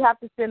me. You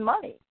have to send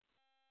money.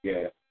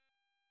 Yeah.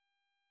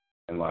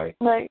 And like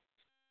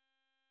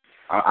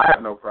I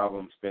have no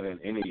problem spending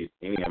any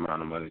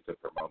amount of money to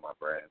promote my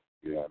brand.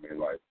 You know what I mean?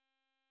 Like,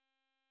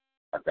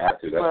 I got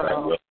to. That's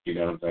like, you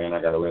know what I'm saying?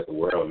 I got to let the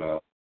world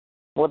know.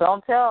 Well,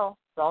 don't tell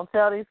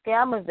these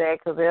scammers that,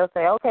 because they'll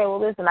say, okay, well,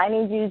 listen, I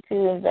need you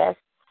to invest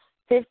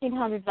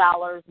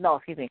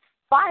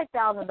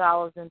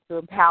 $5,000 into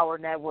Empower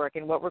Network,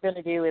 and what we're going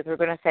to do is we're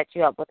going to set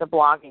you up with a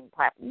blogging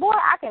platform. Boy,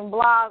 I can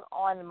blog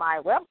on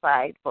my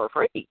website for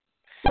free.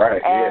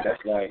 Right, and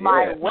that's like,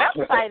 my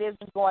website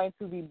isn't going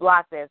to be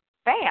blocked as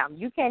spam.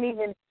 You can't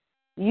even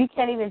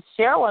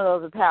share one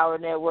of those Empower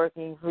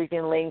Networking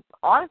freaking links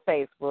on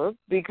Facebook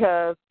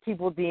because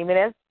people deem it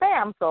as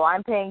spam. So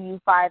I'm paying you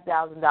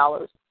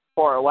 $5,000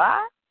 for a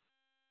while.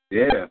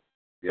 Yeah.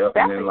 Yep.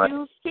 That's and then, a like,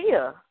 huge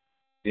Kia.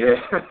 Yeah.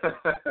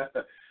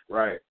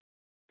 Right.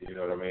 You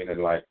know what I mean?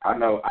 And like I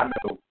know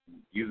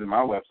using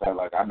my website,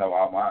 like I know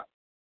all my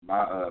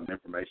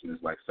information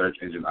is like search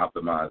engine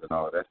optimized and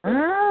all of that stuff.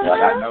 Mm-hmm.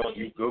 Like I know if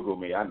you Google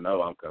me, I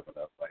know I'm coming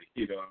up. Like,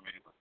 you know what I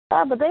mean?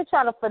 But they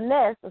try to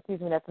finesse, that's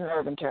an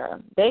urban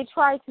term. They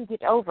try to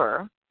get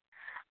over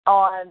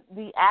on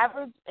the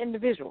average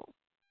individual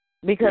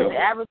because the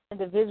average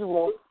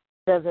individual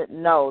doesn't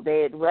know.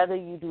 They'd rather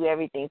you do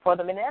everything for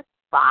them, and that's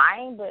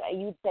fine, but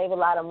you'd save a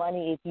lot of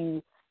money if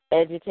you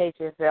educate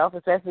yourself,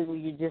 especially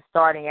when you're just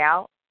starting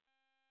out.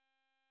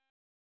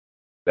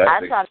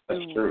 I try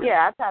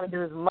to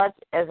do as much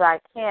as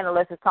I can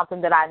unless it's something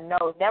that I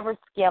know. Never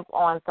skimp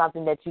on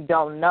something that you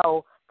don't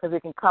know because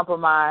it can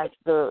compromise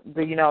the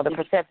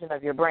perception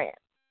of your brand.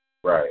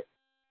 Right.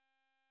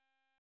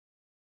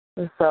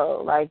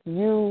 So, like,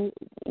 you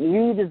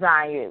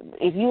design it.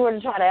 If you were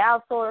to try to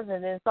outsource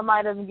and then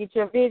somebody doesn't get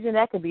your vision,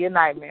 that could be a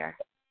nightmare.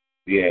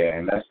 Yeah,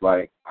 and that's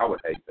like, I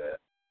would hate that.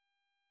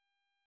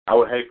 I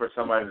would hate for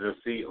somebody to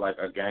see, like,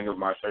 a gang of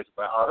my shirts,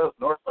 like, oh, those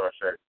NorthStar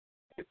shirts.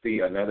 To see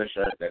another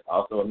shirt that's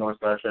also a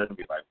NorthStar shirt and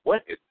be like,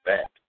 what is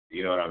that?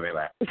 You know what I mean?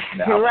 Like,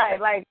 right,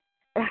 like,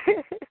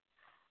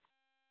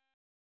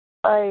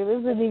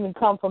 this didn't even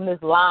come from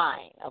this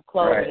line of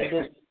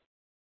clothing.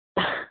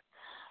 Right.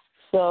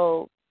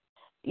 So,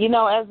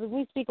 as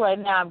we speak right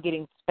now, I'm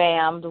getting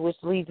spammed, which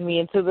leads me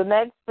into the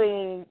next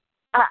thing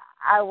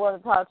I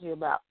want to talk to you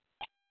about.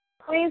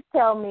 Please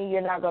tell me you're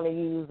not going to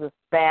use a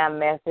spam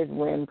message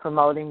when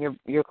promoting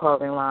your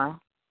clothing line.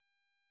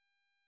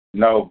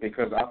 No,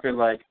 because I feel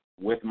like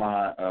with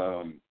my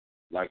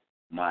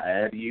my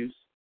ad use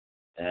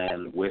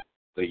and with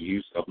the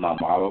use of my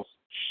models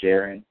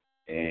sharing,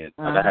 and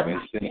like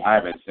I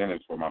have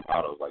incentives for my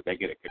models, like they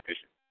get a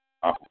commission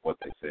off of what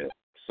they said.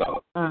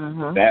 So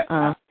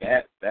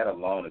that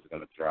alone is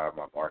going to drive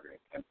my marketing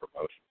and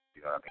promotion.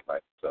 You know what I mean?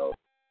 Like, so,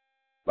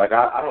 like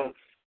I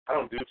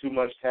don't do too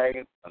much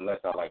tagging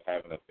unless I like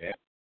have an event.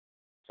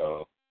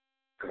 So,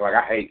 cause like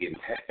I hate getting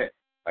tagged.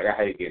 Like I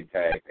hate getting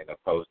tagged in a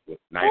post with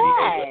 90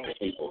 other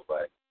people.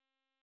 Like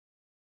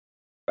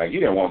you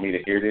didn't want me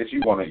to hear this.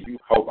 You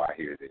hope I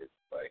hear this.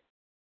 Like,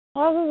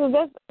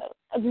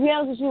 to be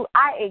honest with you,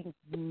 I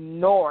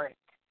ignore it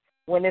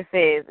when it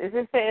says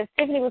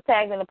Tiffany was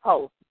tagged in a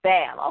post.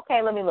 Bam.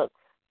 Okay, let me look.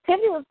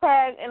 Tiffany was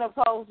tagged in a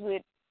post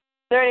with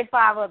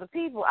 35 other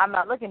people. I'm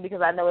not looking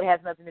because I know it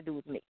has nothing to do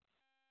with me.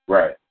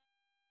 Right.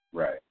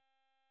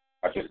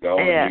 I just go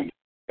and use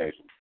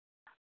notifications.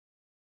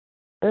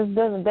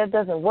 That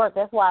doesn't work.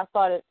 That's why I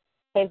started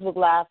Facebook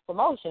Live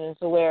promotion,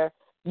 so where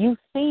you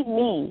see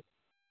me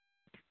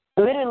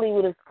literally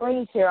with a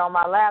screen share on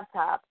my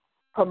laptop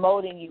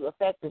promoting you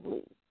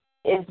effectively.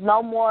 It's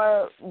no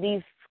more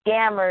these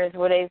scammers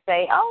where they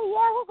say, oh,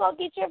 yeah, we'll go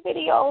get your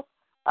video,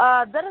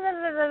 and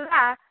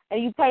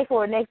you pay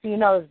for it. Next thing you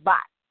know, it's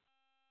bot.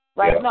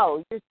 Like,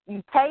 no,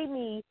 you pay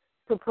me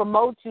to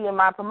promote you and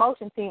my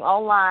promotion team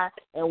online,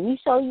 and we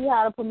show you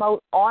how to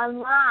promote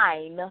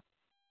online.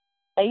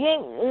 And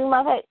you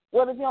might say,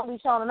 well, if you don't be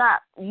shown or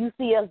not, you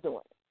see us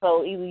doing it.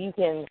 So either you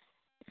can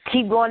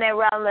keep going that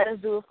route and let us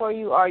do it for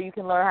you, or you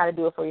can learn how to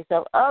do it for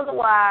yourself.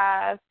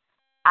 Otherwise,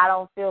 I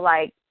don't feel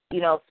like,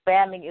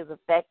 spamming is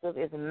effective.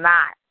 It's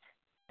not.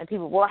 And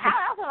people, well, how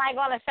else am I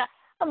going to shop?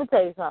 Let me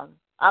tell you something.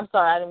 I'm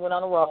sorry, I didn't went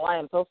on the road. I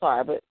am so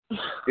sorry, but let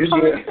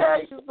me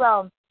tell you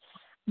something.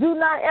 Do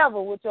not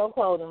ever, with your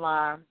clothing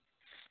line,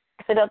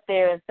 sit up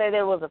there and say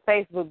there was a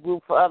Facebook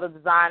group for other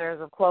designers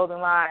of clothing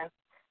lines.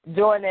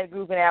 Join that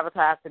group and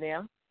advertise to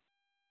them.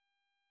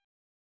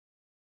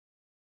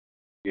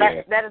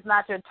 Yeah. That is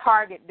not your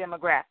target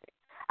demographic.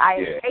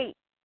 I hate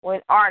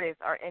when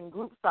artists are in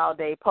groups all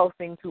day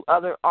posting to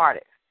other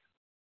artists.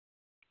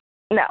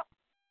 No.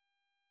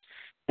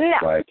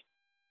 Like,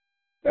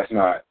 that's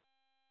not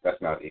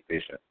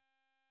efficient.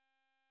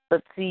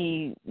 But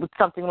see, with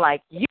something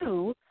like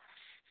you,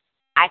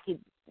 I could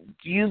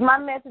use my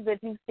message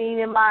that you've seen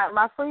in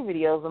my free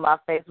videos in my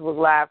Facebook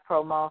Live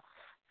promo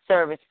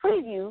service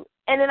preview,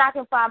 and then I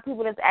can find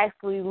people that's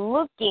actually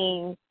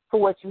looking for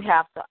what you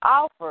have to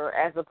offer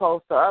as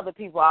opposed to other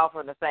people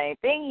offering the same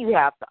thing you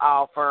have to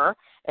offer,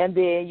 and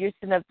then you're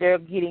sitting up there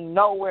getting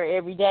nowhere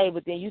every day,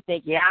 but then you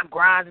think, I'm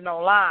grinding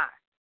online.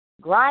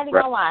 grinding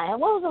online.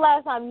 And when was the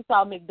last time you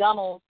saw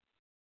McDonald's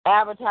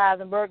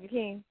advertising Burger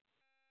King?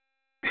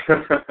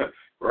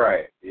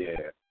 Right,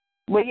 yeah.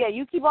 But, yeah,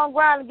 you keep on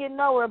grinding, getting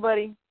nowhere,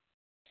 buddy.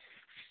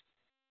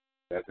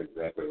 That's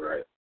exactly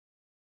right.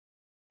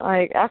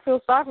 Like, I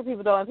feel sorry for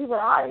people, though, and people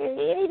are, you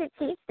need to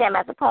teach them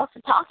as opposed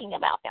to talking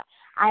about them.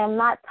 I am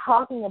not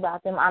talking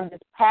about them. I'm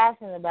just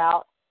passionate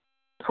about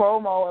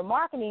promo and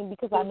marketing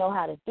because I know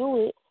how to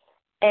do it.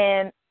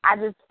 And I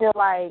just feel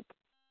like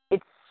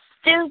it's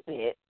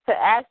stupid to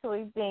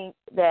actually think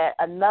that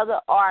another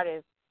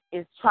artist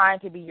is trying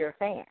to be your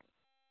fan.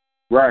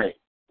 Right.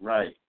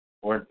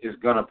 Or is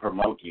going to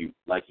promote you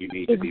like you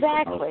need to be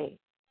promoted. Exactly.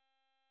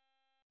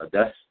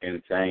 That's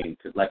insane.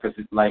 Like, 'cause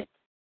it's like,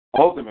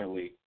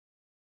 ultimately,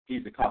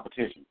 he's the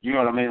competition. You know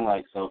what I mean?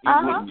 Like, so he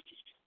wouldn't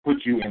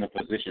put you in a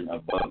position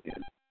above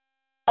him.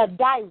 A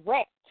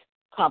direct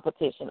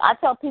competition. I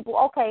tell people,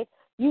 okay,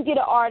 you get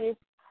an artist,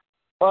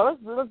 or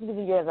let's give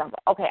you your example.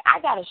 Okay, I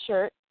got a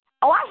shirt.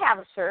 Oh, I have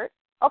a shirt.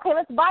 Okay,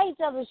 let's buy each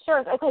other's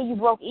shirts. Okay, you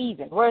broke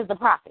even. Where's the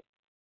profit?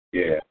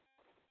 Yeah.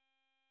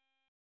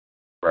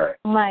 Right.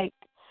 I'm like,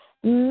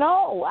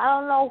 no, I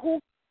don't know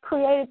who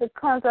created the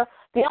concept.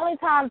 The only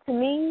time, to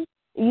me,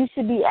 you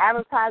should be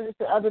advertising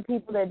to other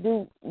people that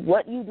do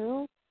what you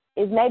do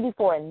is maybe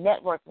for a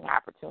networking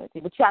opportunity.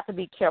 But you have to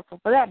be careful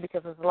for that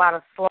because there's a lot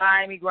of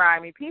slimy,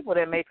 grimy people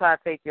that may try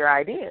to take your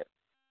ideas.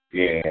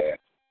 Yeah.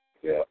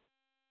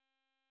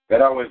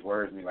 That always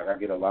worries me. Like, I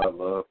get a lot of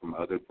love from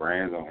other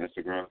brands on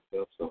Instagram and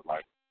stuff. So,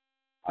 like,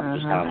 I'm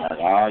just kind of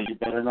like, you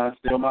better not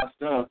steal my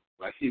stuff.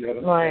 Like, you know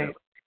what I'm saying?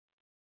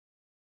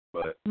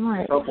 But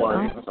so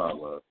far, it's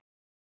all love.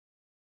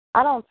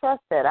 I don't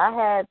trust that. I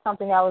had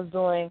something I was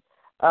doing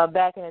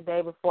back in the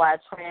day before I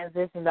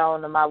transitioned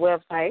on to my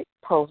website,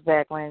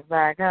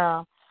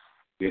 postbacklinks.com.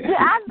 Yeah,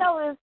 I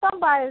noticed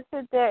somebody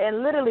sit there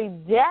and literally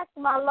jacked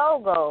my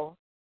logo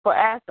for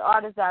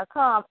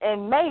AskTheArtist.com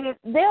and made it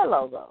their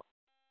logo.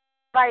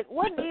 Like,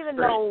 wasn't even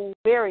no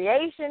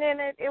variation in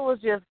it. It was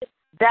just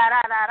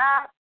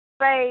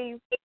save,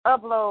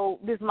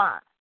 upload, this mine.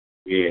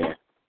 Yeah,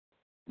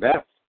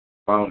 that's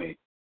phony.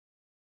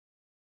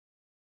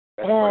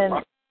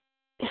 And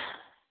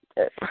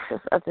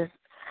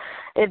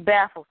it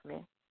baffles me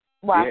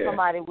why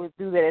somebody would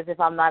do that as if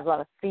I'm not going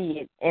to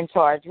see it and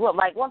charge you up.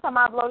 Like, one time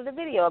I uploaded a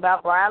video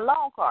about Brian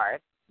Longcard.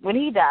 When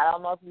he died, I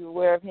don't know if you're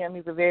aware of him.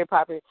 He's a very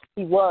popular,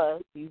 he's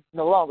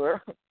no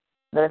longer.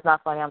 That's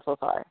not funny, I'm so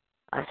sorry.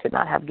 I should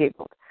not have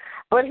giggled.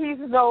 But he's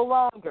no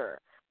longer,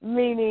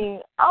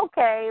 meaning,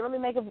 okay, let me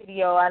make a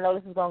video. I know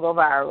this is going to go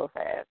viral real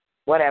fast.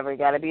 Whatever, you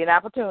got to be an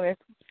opportunist.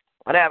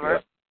 Whatever.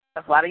 Yep.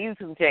 That's why the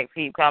YouTube checks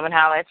keep coming.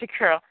 Holler at your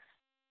girl.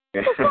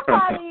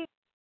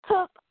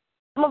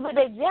 Somebody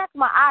they jacked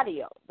my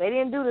audio. They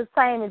didn't do the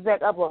same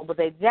exact upload, but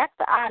they jacked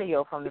the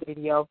audio from the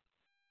video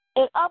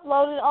and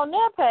uploaded it on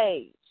their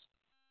page.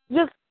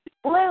 Just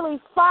literally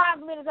 5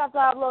 minutes after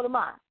I uploaded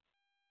mine.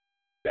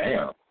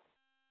 Damn.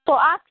 So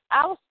I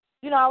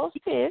was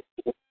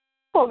pissed,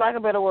 for lack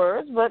of better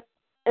words, but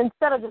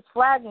instead of just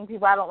flagging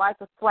people, I don't like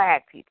to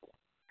flag people.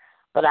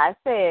 But I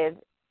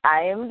said,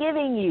 I am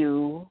giving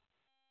you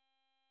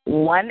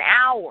 1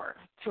 hour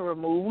to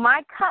remove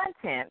my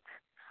content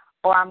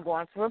or I'm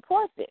going to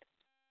report this.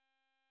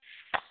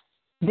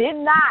 Did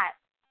not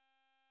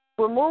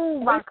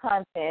remove my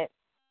content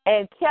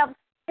and kept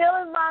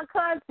stealing my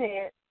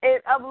content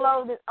and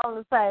uploaded on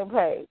the same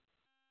page.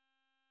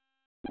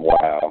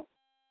 Wow.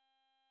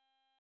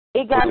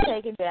 It got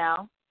taken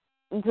down.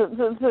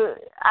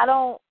 I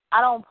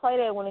don't play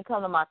that when it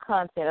comes to my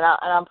content, and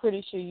I'm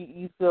pretty sure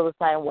you feel the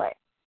same way.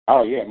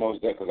 Oh yeah,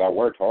 most definitely, because I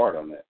worked hard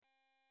on that.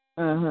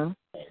 Mhm.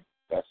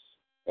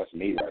 That's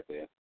me right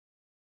there.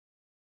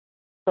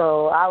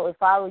 So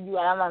if I were you,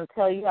 and I'm going to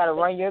tell you how to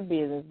run your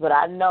business, but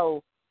I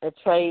know that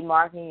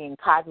trademarking and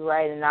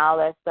copyright and all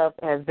that stuff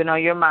has been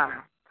on your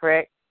mind,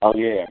 correct? Oh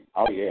yeah,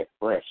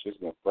 fresh. It's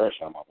been fresh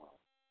on my mind.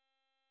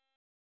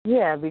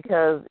 Yeah,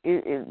 because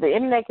the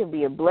internet can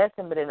be a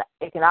blessing, but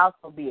it can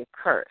also be a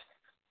curse.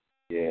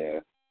 Yeah.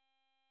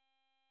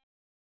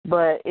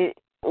 But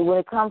when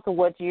it comes to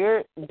what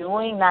you're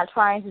doing, not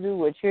trying to do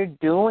what you're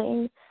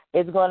doing,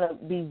 it's going to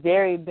be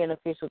very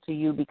beneficial to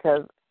you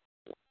because,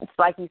 it's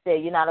like you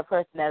said, you're not a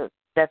person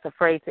that's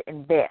afraid to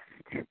invest.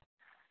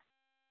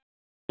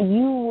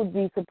 You would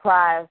be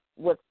surprised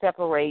what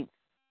separates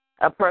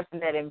a person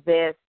that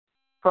invests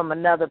from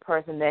another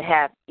person that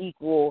has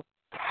equal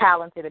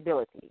talented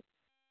ability.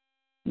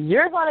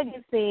 You're going to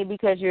get seen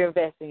because you're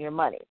investing your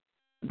money.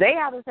 They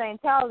have the same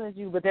talent as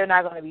you, but they're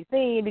not going to be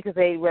seen because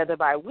they'd rather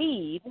buy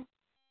weed,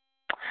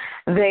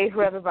 they'd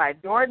rather buy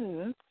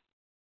Jordans,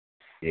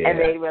 and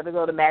they'd rather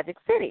go to Magic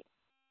City.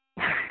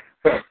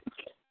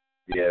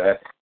 Yeah,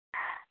 that's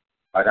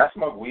like I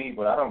smoke weed,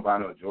 but I don't buy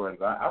no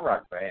Jordans. I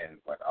rock Vans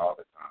like all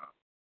the time.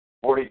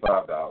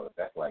 $45.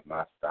 That's like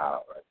my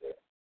style right there.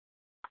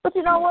 But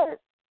you know what?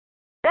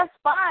 That's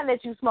fine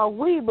that you smoke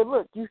weed, but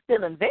look, you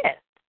still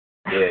invest.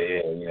 Yeah,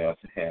 you know what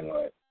I'm saying?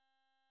 Like,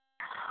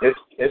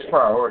 it's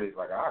priorities.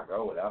 Like, I'll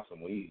go without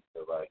some weed.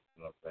 So, like,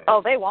 you know what I'm saying?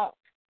 Oh, they won't.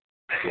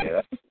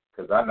 Yeah,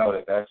 because I know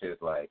that's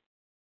just, like,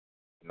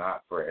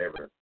 not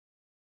forever.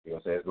 You know what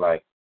I'm saying? It's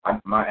like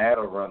my ad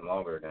will run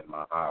longer than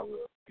my high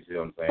will. You see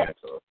what I'm saying?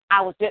 So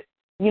I was just,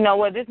 you know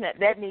what?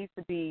 That needs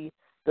to be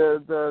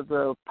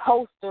the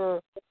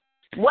poster,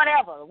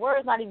 whatever. The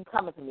word's not even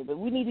coming to me, but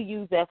we need to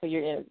use that for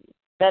your interview.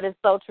 That is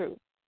so true.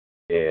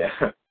 yeah.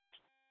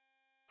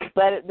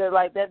 But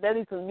that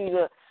needs to be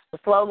the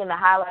slogan, the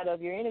highlight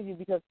of your interview,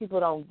 because people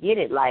don't get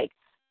it. Like,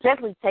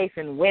 especially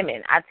chasing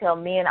women. I tell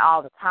men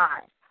all the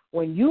time,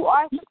 when you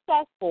are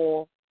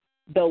successful,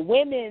 the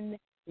women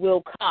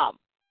will come.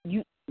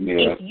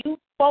 If you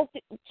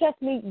focus,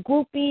 trust me,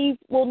 groupies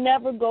will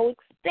never go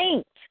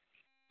extinct.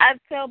 I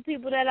tell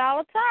people that all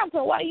the time.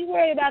 So why are you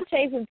worried about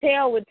chasing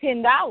tail with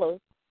 $10?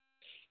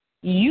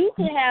 You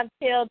could have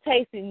tail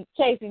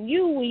chasing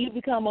you when you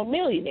become a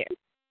millionaire.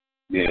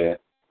 Yeah.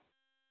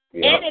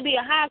 Yep. And it'd be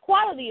a high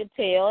quality of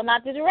tail,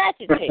 not the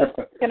ratchet tail.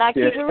 Can I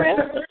keep it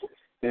real?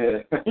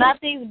 Yeah. Not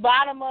these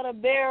bottom of the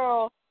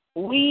barrel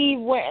weave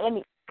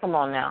wearing. Come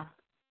on now.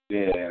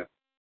 Yeah.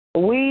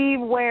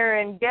 Weave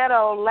wearing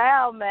ghetto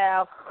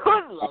loudmouth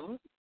hoodlums.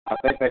 I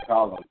think they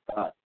call them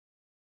thoughts.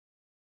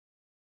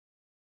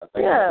 I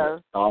think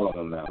that's calling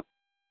them now.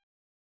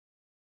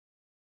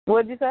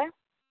 What'd you say?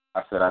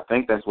 I said I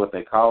think that's what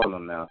they call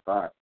them now,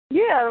 thoughts.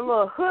 Yeah, the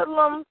little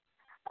hoodlums.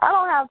 I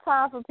don't have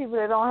time for people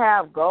that don't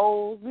have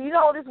goals. You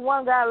know, this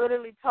one guy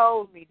literally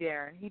told me,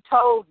 Darren. He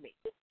told me.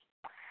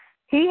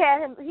 He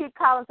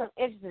called himself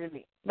interested in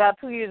me about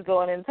 2 years ago,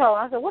 and then told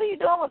him, I said, what are you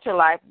doing with your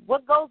life?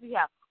 What goals do you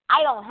have?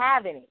 I don't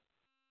have any.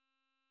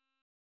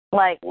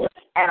 Like, what?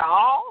 At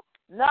all?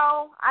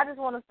 No, I just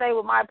want to stay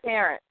with my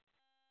parents.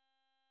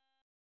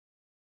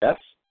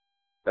 That's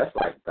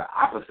like the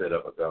opposite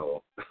of a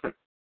goal.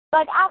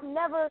 Like,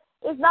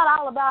 it's not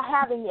all about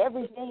having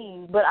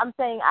everything, but I'm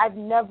saying I've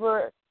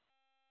never,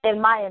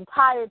 in my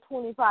entire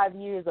 25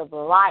 years of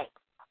life,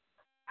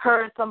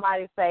 heard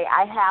somebody say,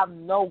 I have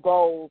no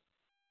goals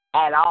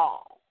at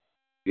all.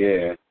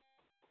 Yeah.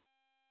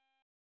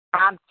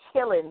 I'm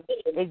chilling,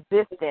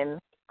 existing,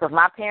 because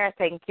my parents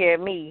taking care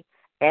of me,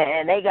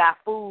 and they got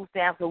food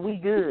stamps, so we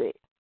good.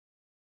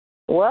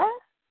 What?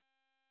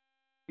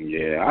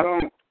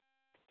 Yeah,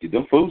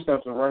 the food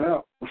stamps will run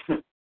out.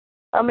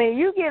 I mean,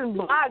 you getting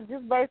blocked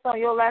just based on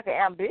your lack of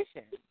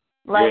ambition.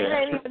 Like, It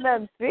ain't even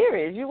nothing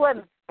serious. You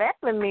wasn't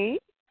spamming me.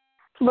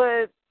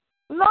 But,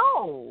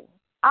 no.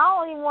 I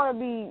don't even want to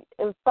be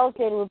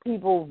associated with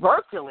people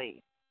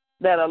virtually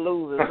that are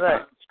losers.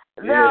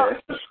 But now,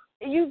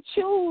 you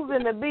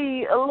choosing to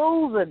be a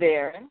loser,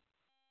 Darren.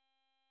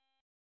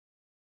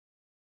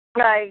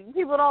 Like,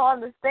 people don't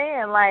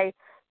understand. Like,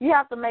 you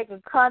have to make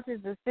a conscious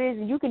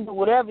decision. You can do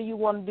whatever you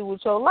want to do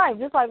with your life.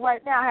 Just like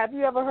right now, have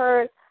you ever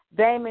heard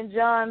Damon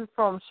John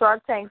from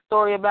Shark Tank's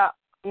story about,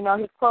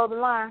 his clothing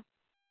line?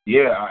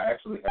 Yeah, I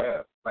actually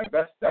have. Like,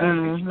 that's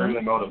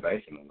extremely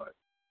motivational. Like,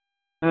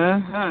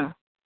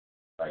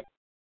 like,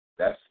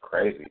 that's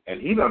crazy.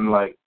 And even,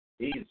 like,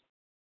 he's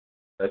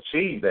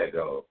achieved that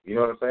goal. You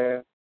know what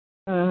I'm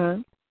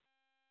saying?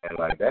 And,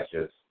 like, that's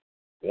just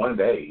one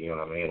day, you know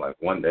what I mean? Like,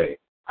 one day.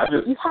 I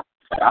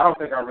don't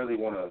think I really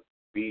want to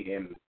be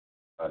in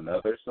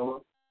another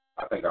store.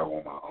 I think I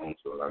want my own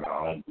store, like my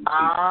own boutique.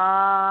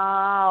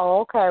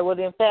 Okay. Well,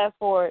 then fast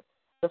forward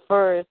the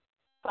first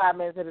 5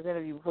 minutes of this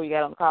interview before you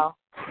got on the call.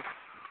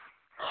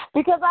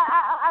 Because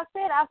I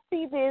said I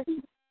see this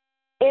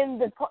in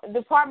the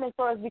department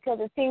stores because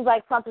it seems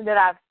like something that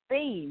I've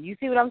seen. You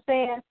see what I'm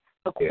saying?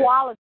 The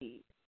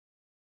quality.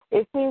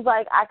 It seems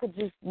like I could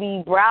just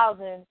be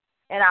browsing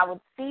and I would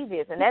see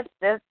this, and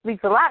that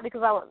speaks a lot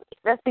because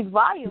that speaks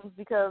volumes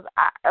because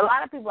a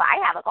lot of people, I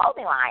have a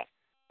clothing line.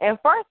 And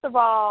first of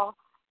all,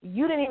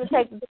 you didn't even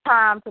take the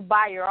time to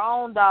buy your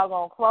own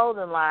doggone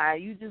clothing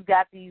line. You just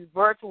got these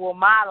virtual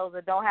models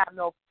that don't have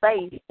no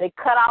face. They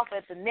cut off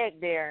at the neck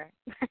there.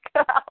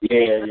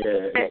 Yeah.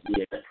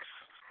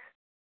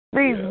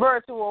 These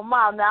virtual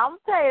models. Now, I'm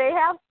telling you, they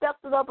have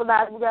stepped it up a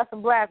notch. We got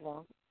some black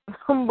ones.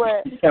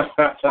 But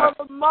for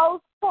the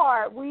most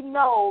part, we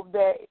know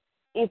that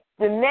if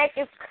the neck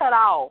is cut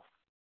off,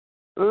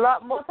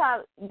 most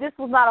times, this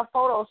was not a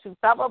photo shoot.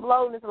 Stop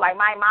uploading this like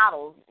my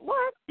models.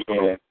 What?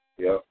 Yeah,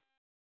 yep.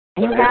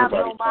 You have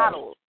no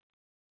models.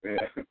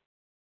 Yeah.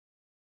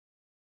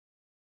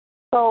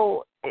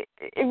 So it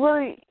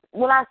really,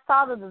 when I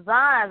saw the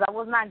designs, I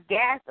was not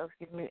gassed.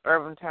 Excuse me,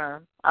 urban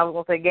term. I was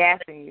going to say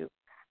gassing you.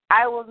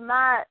 I was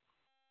not,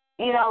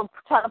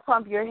 trying to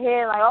pump your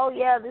head like, oh,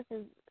 yeah, this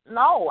is.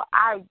 No,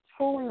 I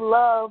truly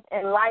love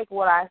and like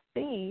what I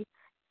see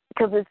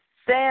because it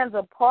stands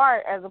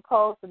apart as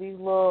opposed to these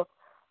little,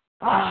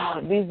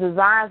 these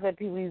designs that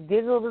people, these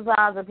digital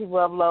designs that people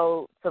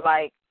upload to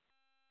like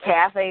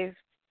Cafe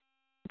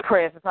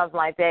Press or something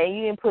like that, and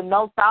you didn't put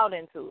no thought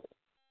into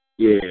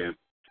it.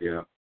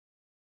 Yeah.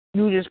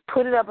 You just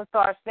put it up and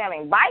start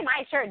spamming. Buy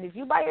my shirt. Did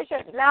you buy your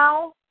shirt?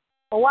 No.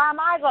 Well, why am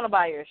I going to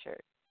buy your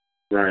shirt?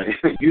 Right.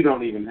 You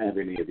don't even have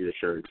any of your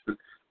shirts.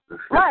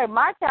 Right.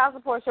 My child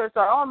support shirts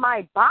are on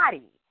my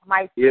body,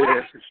 my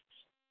flesh.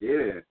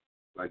 Yeah.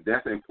 Like,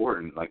 that's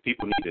important. Like,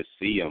 people need to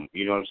see them.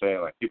 You know what I'm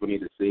saying? Like, people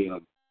need to see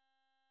them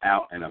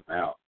out and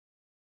about.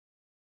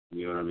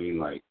 You know know what I mean?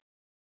 Like,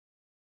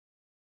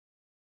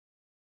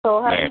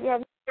 so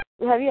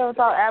have you ever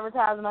thought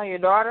advertising on your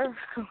daughter?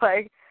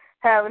 Like,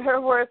 having her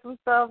wear some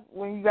stuff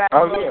when you got...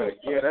 Oh,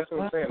 yeah, that's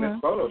what I'm saying. This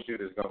photo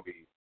shoot is going to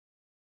be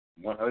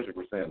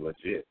 100%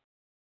 legit.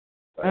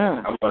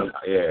 Like,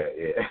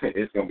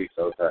 it's going to be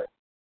so tight.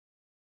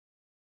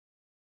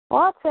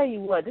 Well, I'll tell you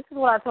what. This is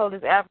what I told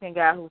this African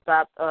guy who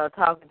stopped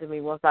talking to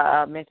me once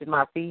I mentioned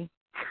my fee.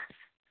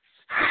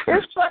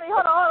 It's funny.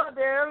 Hold on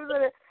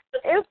there.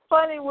 It's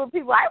funny when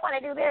people, I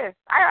want to do this.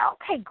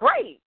 Okay,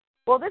 great.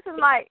 Well, this is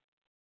like,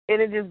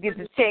 and it just gets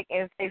a check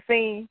and say,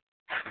 seen.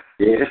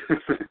 Yeah.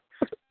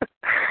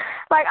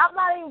 Like, I'm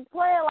not even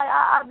playing. Like,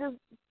 I just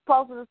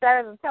posted a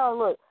status and tell them,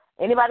 look,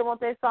 anybody want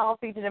their song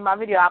featured in my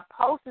video? I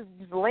posted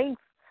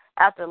links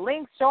after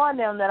links showing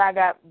them that I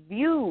got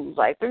views,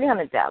 like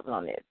 300,000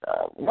 on this,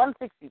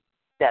 160,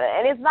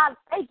 and it's not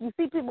fake. You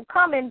see people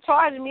coming,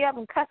 charging me up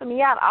and cussing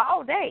me out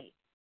all day,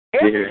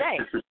 every day.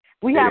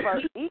 We have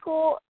an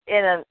equal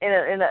in a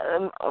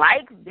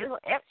likes,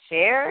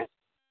 shares.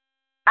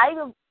 I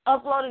even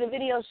uploaded a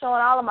video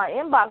showing all of my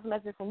inbox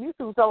messages from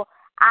YouTube, so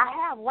I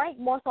have ranked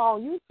more so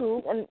on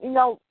YouTube, and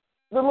the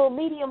little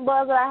medium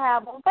buzz that I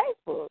have on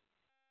Facebook.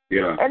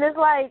 Yeah. And it's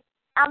like,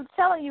 I'm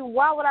telling you,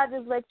 why would I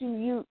just let you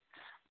use?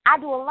 I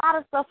do a lot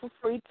of stuff for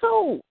free,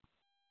 too.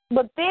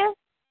 But this,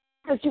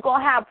 since you're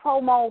going to have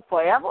promo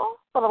forever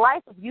for the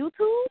life of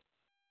YouTube,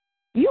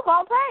 you're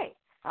going to pay.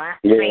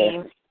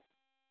 Yeah.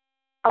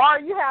 Or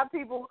you have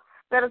people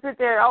that'll sit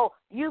there,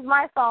 use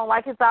my song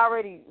like it's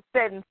already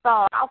set in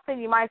stone. I'll send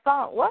you my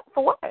song. What?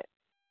 For what?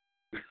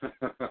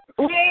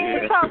 We ain't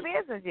even talked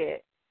business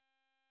yet.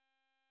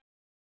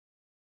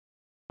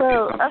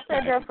 So I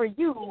said that for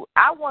you,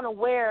 I want to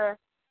wear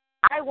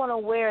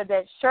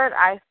that shirt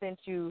I sent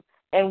you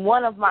in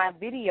one of my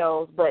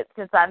videos, but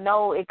since I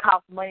know it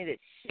costs money to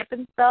ship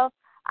and stuff,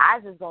 I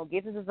just gonna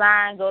get the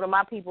design, go to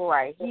my people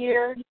right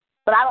here.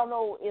 But I don't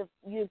know if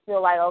you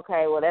feel like,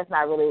 okay, well, that's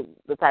not really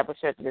the type of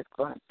shirt that it's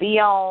going to be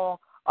on,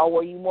 or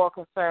were you more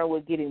concerned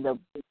with getting the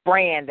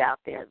brand out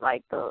there,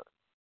 like the...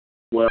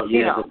 Well,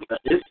 yeah, but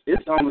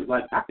it's almost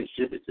like I can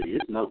ship it to you.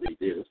 It's no big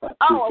deal. It's like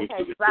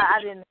okay, because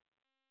I didn't...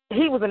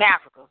 He was in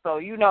Africa, so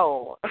Yeah.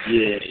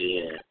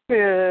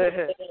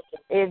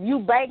 If you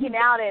banking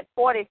out at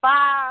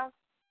 45,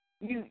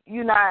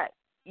 you're not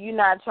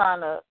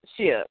trying to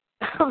ship.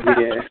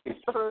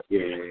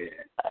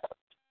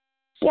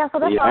 Yeah, so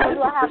that's why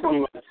I have. It's only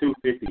like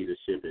 $2.50 to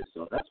ship it,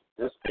 so that's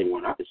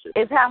one I can ship.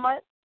 It's how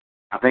much?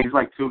 I think it's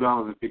like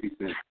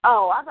 $2.50.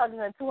 Oh, I thought you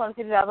said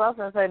 $250. I was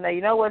going to say, no,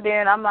 you know what,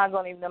 Darren? I'm not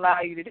going to even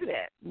allow you to do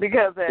that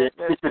because that's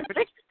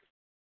ridiculous.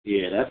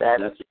 Yeah,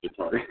 that's a good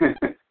part.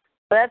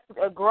 That's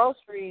a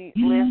grocery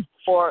list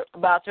for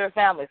about your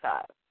family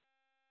size.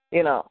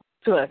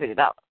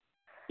 $250.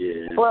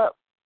 Yeah.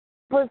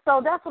 But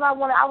so that's what I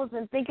wanted. I was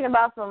been thinking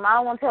about some. I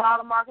don't want to tell all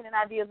the marketing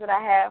ideas that I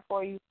have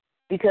for you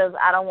because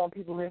I don't want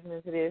people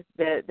listening to this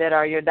that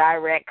are your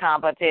direct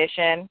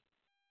competition.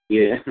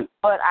 Yeah.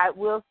 But I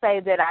will say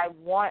that I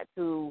want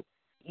to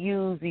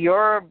use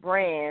your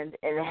brand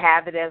and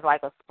have it as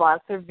like a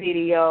sponsored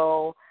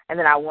video, and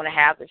then I want to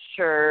have the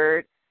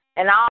shirt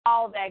and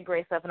all that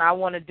great stuff, and I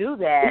want to do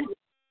that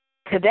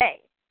today.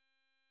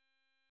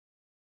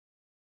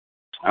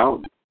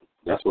 Oh,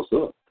 that's what's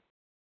up.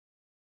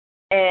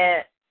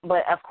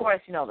 But of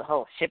course, the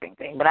whole shipping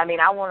thing. But I mean,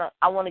 I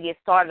want to get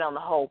started on the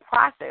whole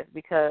process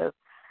because,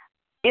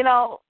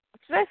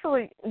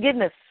 especially getting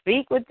to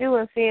speak with you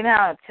and seeing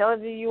how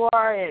intelligent you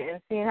are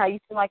and seeing how you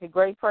seem like a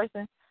great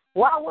person.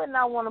 Why wouldn't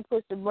I want to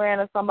push the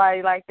brand of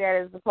somebody like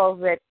that as opposed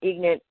to that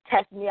ignorant,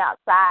 test me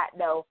outside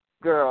though,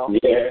 girl?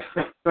 Yeah.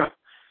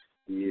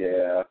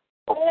 Yeah.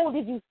 Oh,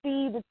 did you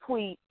see the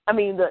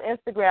the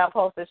Instagram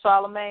post that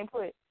Charlamagne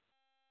put?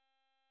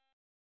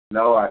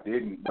 No, I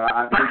didn't. But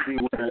I did see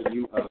where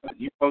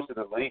you posted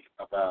a link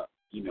about,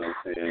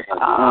 saying.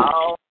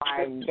 Oh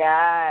my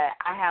God!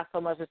 I have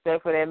so much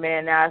respect for that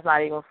man now. It's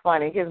not even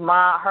funny.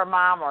 Her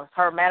mom, or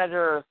her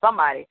manager, or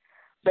somebody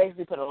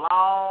basically put a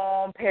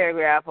long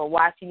paragraph of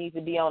why she needs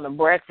to be on the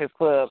Breakfast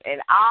Club,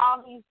 and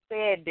all he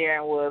said,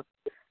 Darren, was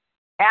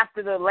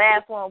after the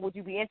last one, would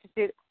you be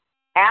interested?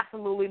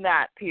 Absolutely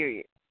not.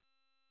 Period.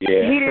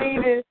 Yeah. He didn't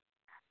even.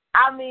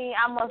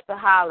 I must have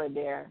hollered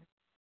there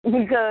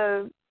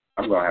because.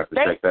 I'm going to have to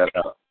check that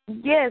out.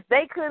 Yes,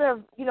 they could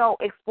have,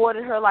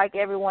 exploited her like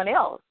everyone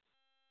else.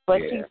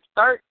 But she's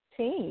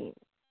 13.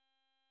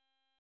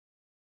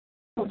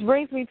 Which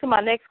brings me to my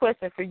next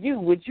question for you.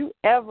 Would you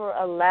ever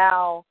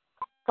allow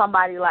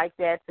somebody like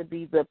that to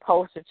be the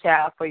poster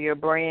child for your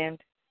brand?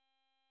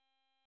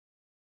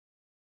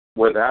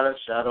 Without a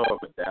shadow of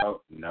a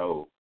doubt,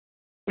 no.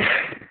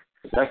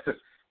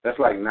 That's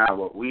like,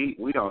 what we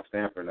don't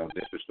stand for no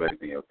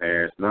disrespecting your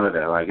parents, none of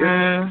that. Like,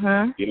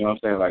 it's, you know what I'm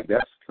saying? Like,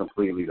 that's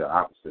completely the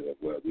opposite of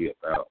what we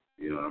about.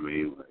 You know what I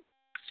mean? Like,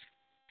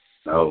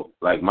 no,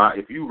 like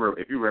if you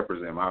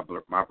represent my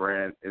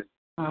brand, it's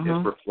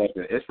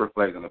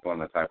reflecting upon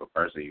the type of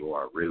person you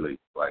are, really.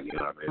 Like, you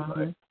know what I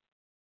mean? Like,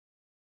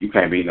 you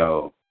can't be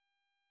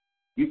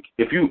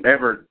if you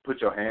ever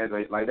put your hands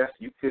like that,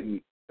 you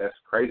couldn't that's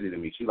crazy to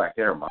me. She like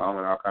hit her mom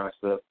and all kind of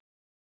stuff.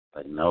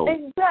 Like, no.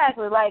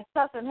 Exactly, like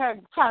cussing her,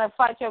 trying to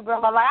fight your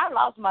grandma. Like, I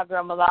lost my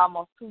grandmother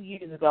almost 2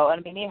 years ago, and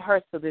I mean, it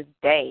hurts to this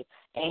day.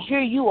 And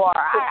here you are,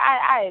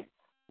 I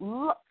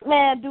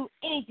man, do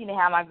anything to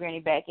have my granny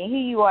back, and here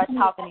you are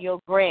talking to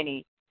your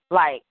granny,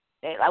 like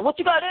what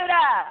you gonna do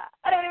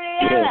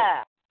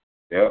now?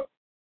 Yep.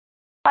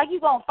 Like,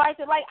 you gonna fight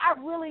it? Like, I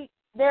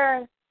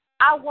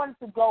wanted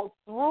to go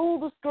through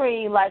the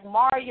screen like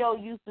Mario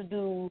used to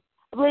do.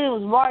 I believe it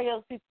was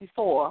Mario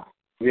 64.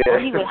 Yeah. Where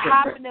he would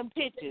hop in them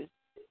pictures.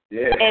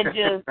 Yeah.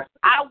 And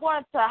I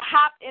wanted to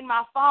hop in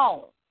my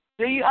phone.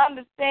 Do you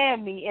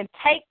understand me? And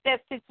take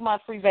that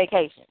 6-month free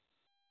vacation.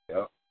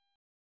 Yep.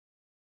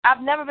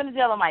 I've never been to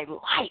jail in my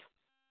life.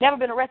 Never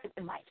been arrested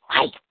in my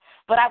life.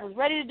 But I was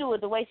ready to do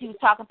it the way she was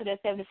talking to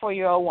that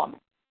 74-year-old woman.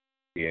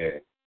 Yeah.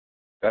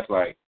 That's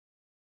like,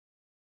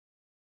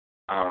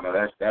 I don't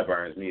know, that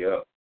burns me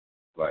up.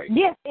 Like,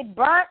 yes, it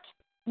burnt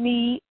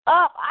me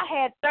up. I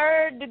had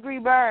 3rd-degree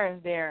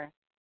burns there.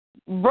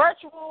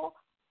 Virtual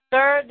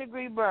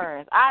 3rd-degree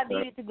burns. I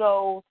needed to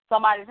go to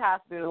somebody's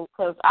hospital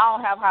because I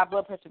don't have high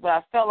blood pressure, but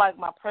I felt like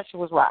my pressure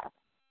was rising.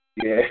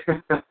 Yeah.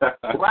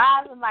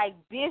 Rising like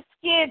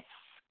biscuits.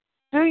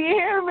 Do you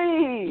hear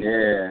me?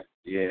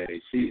 Yeah.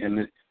 See,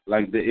 and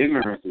like the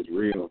ignorance is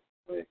real.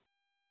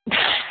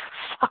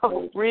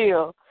 So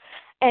real.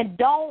 And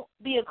don't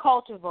be a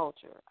culture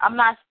vulture. I'm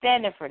not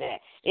standing for that.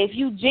 If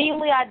you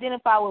genuinely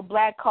identify with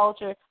black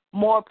culture,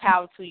 more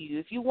power to you.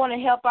 If you want to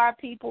help our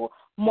people,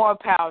 more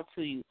power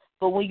to you.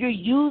 But when you're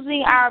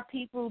using our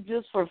people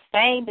just for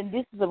fame and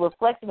this is a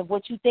reflection of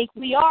what you think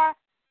we are,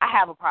 I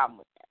have a problem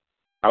with that.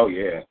 Oh,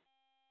 yeah.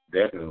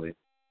 Definitely.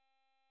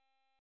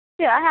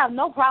 Yeah, I have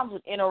no problems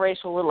with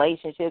interracial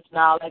relationships and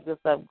all that good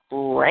stuff.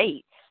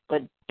 Great.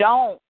 But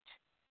don't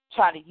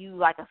try to use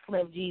like a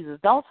Slim Jesus.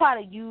 Don't try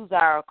to use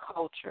our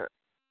culture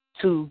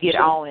to get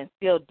on and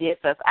still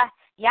diss us.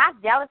 Y'all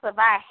jealous of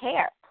our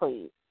hair,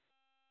 please.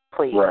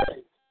 Please.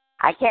 Right.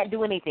 I can't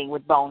do anything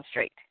with bone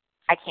straight.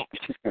 I can't.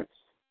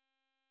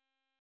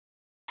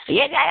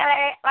 Yeah,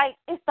 like,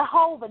 it's the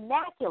whole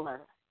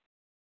vernacular.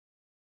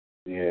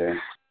 Yeah.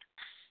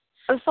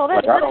 So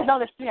that's like, know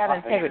that you have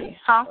integrity,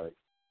 huh?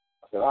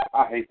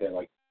 I hate that.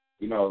 Like,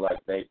 you know, like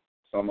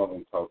some of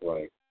them talk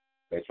like,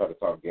 they try to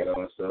talk ghetto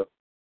and stuff.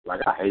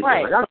 Like, I hate that.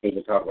 Like, I don't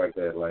even talk like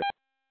that. Like,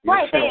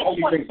 right, they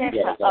important that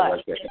to us.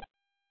 Like that.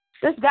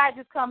 This guy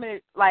just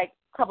commented like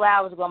a couple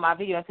hours ago on my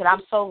video and said,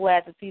 I'm so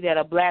glad to see that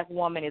a black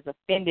woman is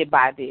offended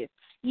by this.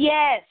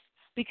 Yes,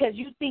 because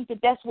you think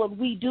that that's what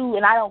we do,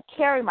 and I don't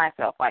carry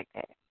myself like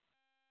that.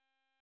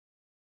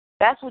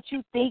 That's what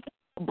you think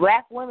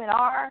black women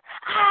are?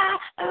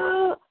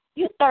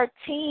 You're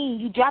 13.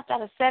 You dropped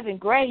out of 7th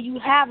grade. You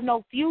have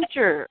no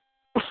future.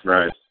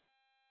 Right.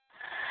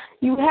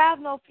 You have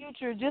no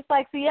future, just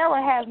like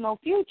Sierra has no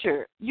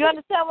future. You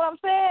understand what I'm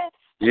saying?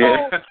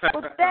 Yeah. So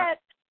with that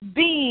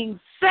being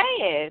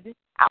said,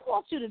 I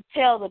want you to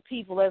tell the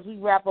people as we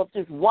wrap up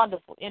this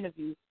wonderful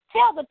interview,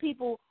 tell the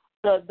people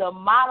the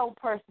model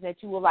person that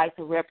you would like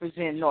to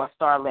represent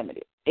NorthStar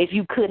Limited. If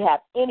you could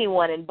have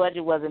anyone and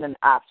budget wasn't an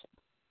option.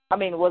 I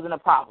mean, it wasn't a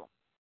problem.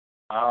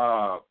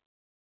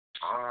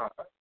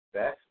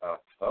 That's a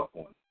tough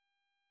one.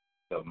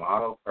 The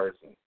model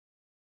person.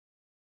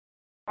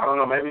 I don't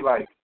know, maybe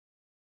like,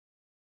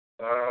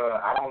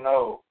 I don't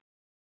know.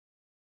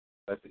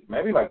 Let's see,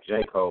 maybe like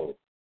J. Cole.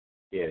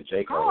 Yeah,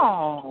 J. Cole.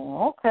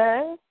 Oh,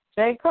 okay.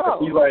 J. Cole.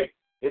 He's like,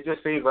 it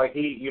just seems like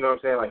he, you know what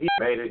I'm saying, like he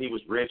made it, he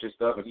was rich and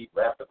stuff, and he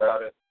rapped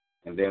about it,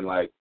 and then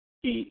like,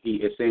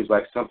 it seems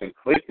like something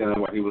clicked in him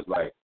where he was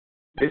like,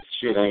 this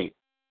shit ain't,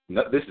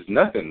 this is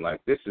nothing,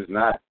 like this is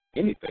not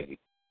anything.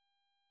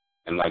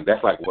 And like,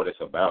 that's like what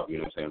it's about, you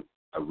know what I'm saying,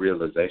 a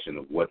realization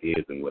of what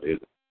is and what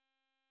isn't.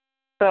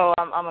 So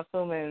I'm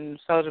assuming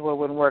Soulja Boy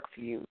wouldn't work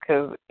for you,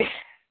 because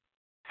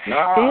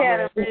no, he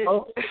had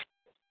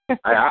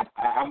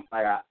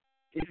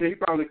he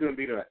probably couldn't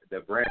be the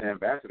brand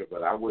ambassador,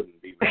 but I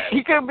wouldn't be mad.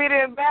 He couldn't be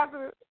the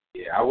ambassador?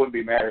 Yeah, I wouldn't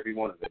be mad if he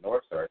wanted the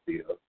NorthStar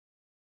deal.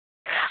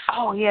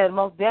 Oh, yeah,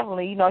 most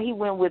definitely. You know, he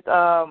went with,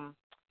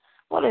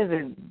 what is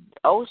it,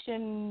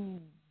 Ocean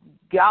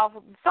Golf,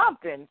 some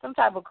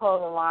type of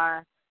clothing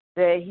line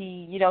that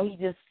he, you know, he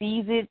just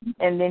sees it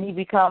and then he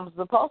becomes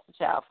the poster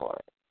child for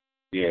it.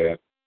 Yeah.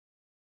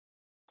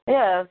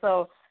 Yeah,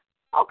 so,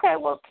 okay,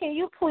 well, can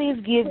you please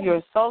give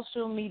your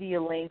social media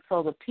link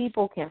so the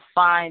people can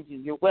find you,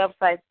 your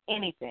website,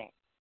 anything?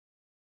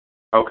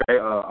 Okay,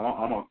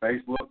 I'm on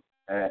Facebook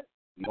at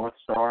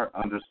NorthStar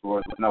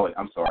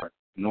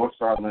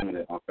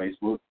Limited on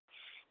Facebook.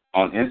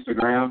 On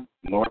Instagram,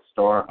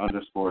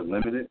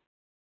 NorthStar_Limited.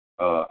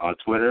 On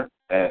Twitter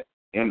at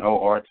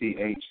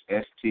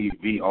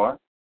NorthStvr.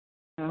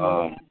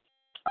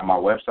 My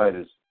website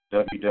is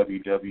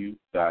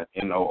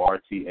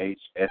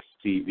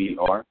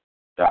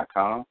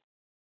www.northstvr.com.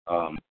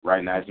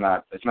 Right now it's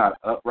not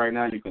up right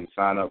now. You can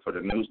sign up for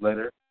the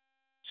newsletter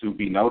to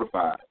be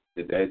notified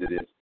the day that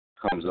it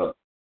comes up.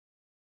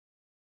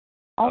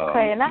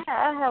 Okay, and I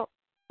have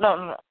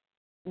no.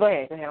 Go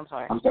ahead. I'm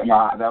sorry. I'm sorry.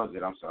 No, that was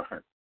it. I'm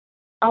sorry.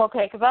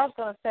 Okay, because I was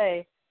gonna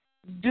say,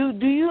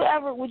 would you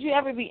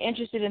ever be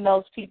interested in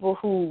those people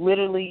who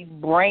literally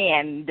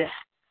brand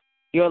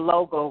your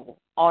logo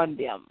on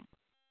them?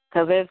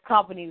 Because there's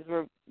companies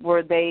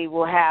where they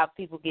will have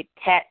people get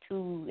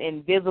tattoos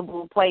in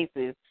visible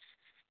places.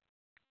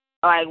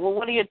 Like, well,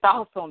 what are your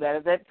thoughts on that?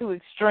 Is that too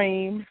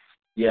extreme?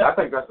 Yeah, I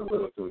think that's a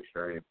little too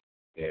extreme.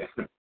 Yeah.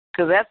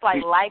 Because that's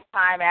like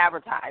lifetime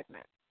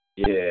advertisement.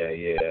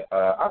 Yeah.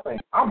 I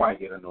think I might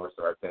get a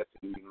NorthStar tattoo,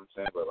 you know what I'm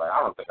saying? But, like,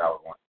 I don't think I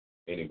would want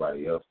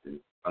anybody else to.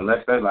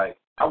 Unless they, like,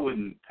 I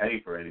wouldn't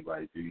pay for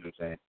anybody to, you know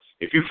what I'm saying?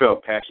 If you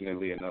felt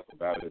passionately enough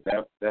about it,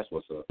 that's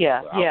what's up.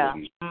 Yeah, but yeah.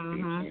 You know what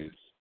I'm saying?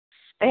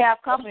 They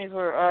have companies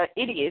where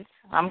idiots,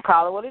 I'm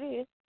calling it what it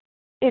is,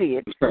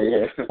 idiots,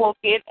 yeah. will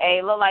get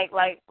a, like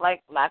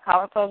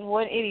calling folks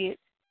what an idiot.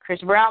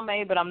 Chris Brown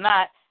made, but I'm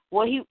not.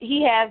 Well,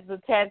 he has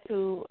the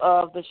tattoo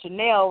of the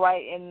Chanel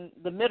right in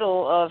the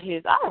middle of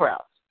his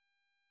eyebrows.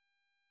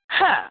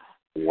 Huh.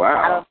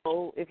 Wow. I don't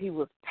know if he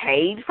was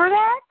paid for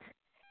that,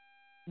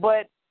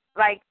 but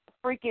like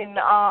freaking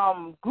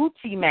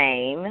Gucci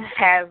Mane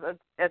has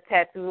a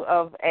tattoo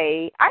of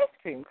a ice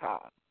cream cone.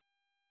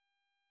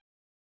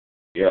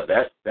 Yeah,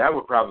 that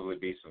would probably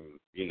be some,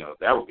 you know,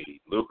 that would be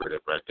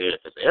lucrative right there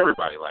because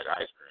everybody like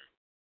ice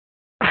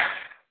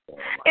cream.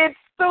 It's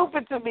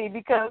stupid to me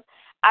because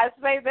I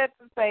say that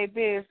to say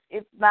this.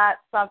 It's not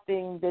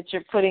something that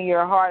you're putting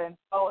your heart and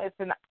soul. It's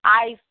an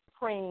ice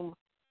cream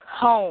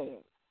cone.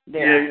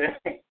 There.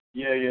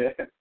 Yeah.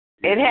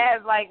 It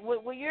has, like,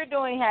 what you're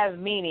doing has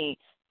meaning.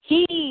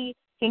 He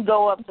can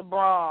go up to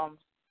Brahms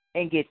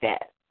and get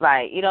that.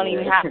 Like, it don't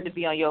even have to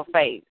be on your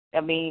face. I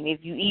mean,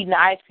 if you eat the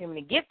ice cream and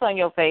it gets on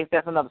your face,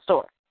 that's another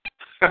story.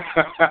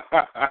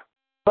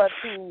 But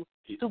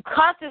to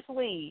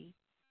consciously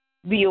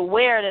be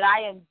aware that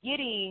I am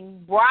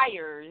getting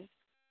Breyers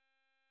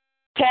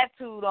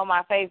tattooed on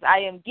my face, I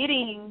am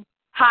getting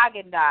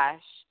Haagen-Dazs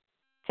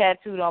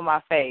tattooed on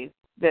my face.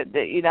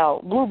 You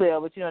know,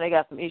 Bluebell, but you know they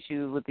got some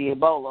issues with the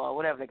Ebola or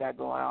whatever they got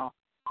going on.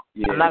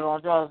 Yeah. I'm not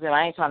gonna draw them.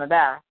 I ain't trying to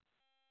die.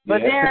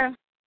 But then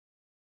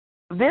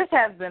this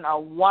has been a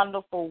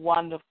wonderful,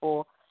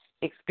 wonderful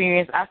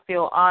experience. I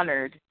feel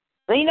honored.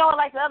 But you know what?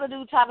 Like the other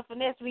dude tried to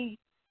finesse me.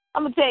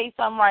 I'm gonna tell you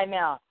something right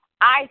now.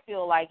 I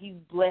feel like you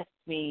blessed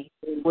me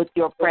with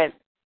your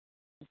presence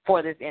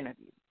for this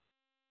interview.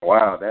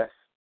 Wow,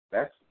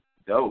 that's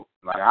dope.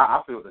 Like I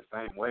feel the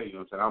same way. You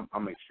know what I'm saying?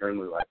 I'm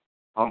extremely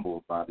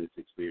humbled by this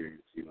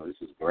experience. You know, this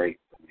is great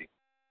for me.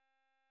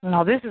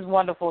 No, this is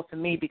wonderful to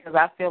me because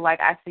I feel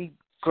like I see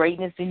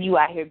greatness in you.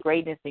 I hear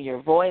greatness in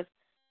your voice.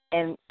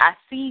 And I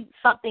see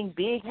something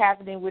big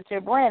happening with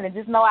your brand. And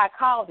just know I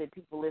called it,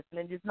 people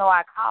listening. Just know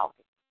I called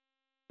it.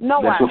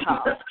 I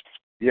called it.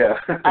 Yeah.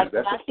 I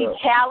see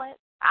talent.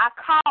 I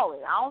call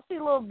it. I don't see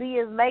Lil B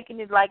as making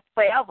it like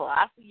forever.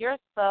 I see your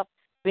stuff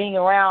being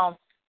around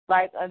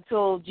like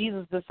until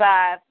Jesus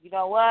decides, you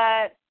know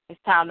what,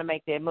 it's time to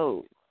make that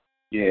move.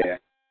 Yeah,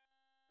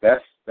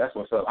 that's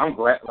what's up. I'm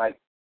glad,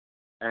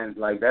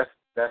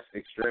 that's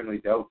extremely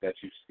dope that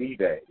you see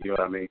that. You know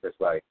what I mean?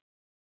 Because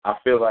I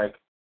feel like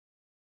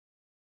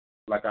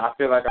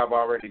I've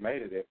already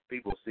made it if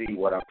people see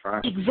what I'm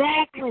trying to do.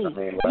 Exactly. I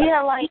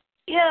mean,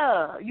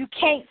 you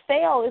can't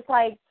fail. It's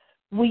like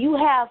when you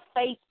have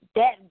faith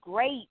that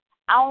great,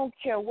 I don't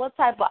care what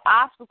type of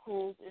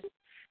obstacles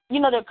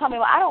they're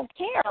coming. I don't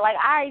care. Like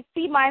I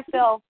see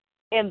myself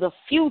in the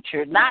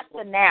future, not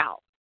the now.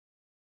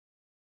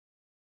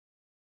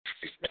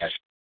 Exactly.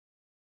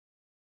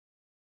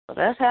 So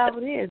that's how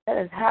it is. That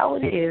is how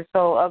it is.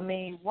 So, I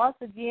mean, once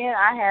again,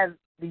 I had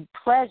the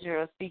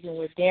pleasure of speaking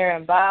with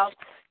Darren Byles.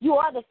 You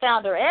are the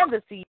founder and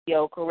the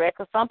CEO, correct?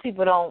 Because some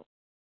people don't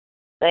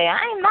say,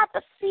 I'm not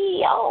the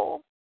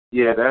CEO.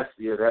 Yeah,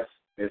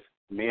 it's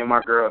me and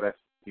my girl. That's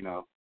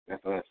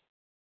us.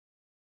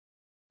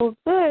 Well,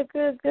 good.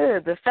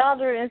 The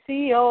founder and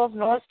CEO of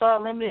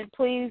NorthStar Limited,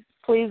 please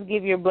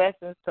give your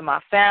blessings to my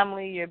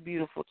family, your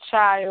beautiful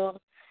child.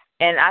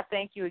 And I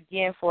thank you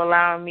again for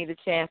allowing me the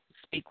chance to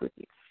speak with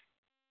you.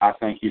 I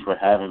thank you for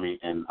having me,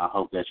 and I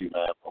hope that you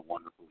have a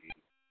wonderful evening.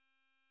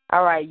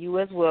 All right, you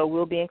as well.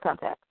 We'll be in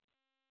contact.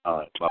 All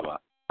right, bye-bye.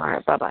 All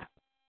right, bye-bye.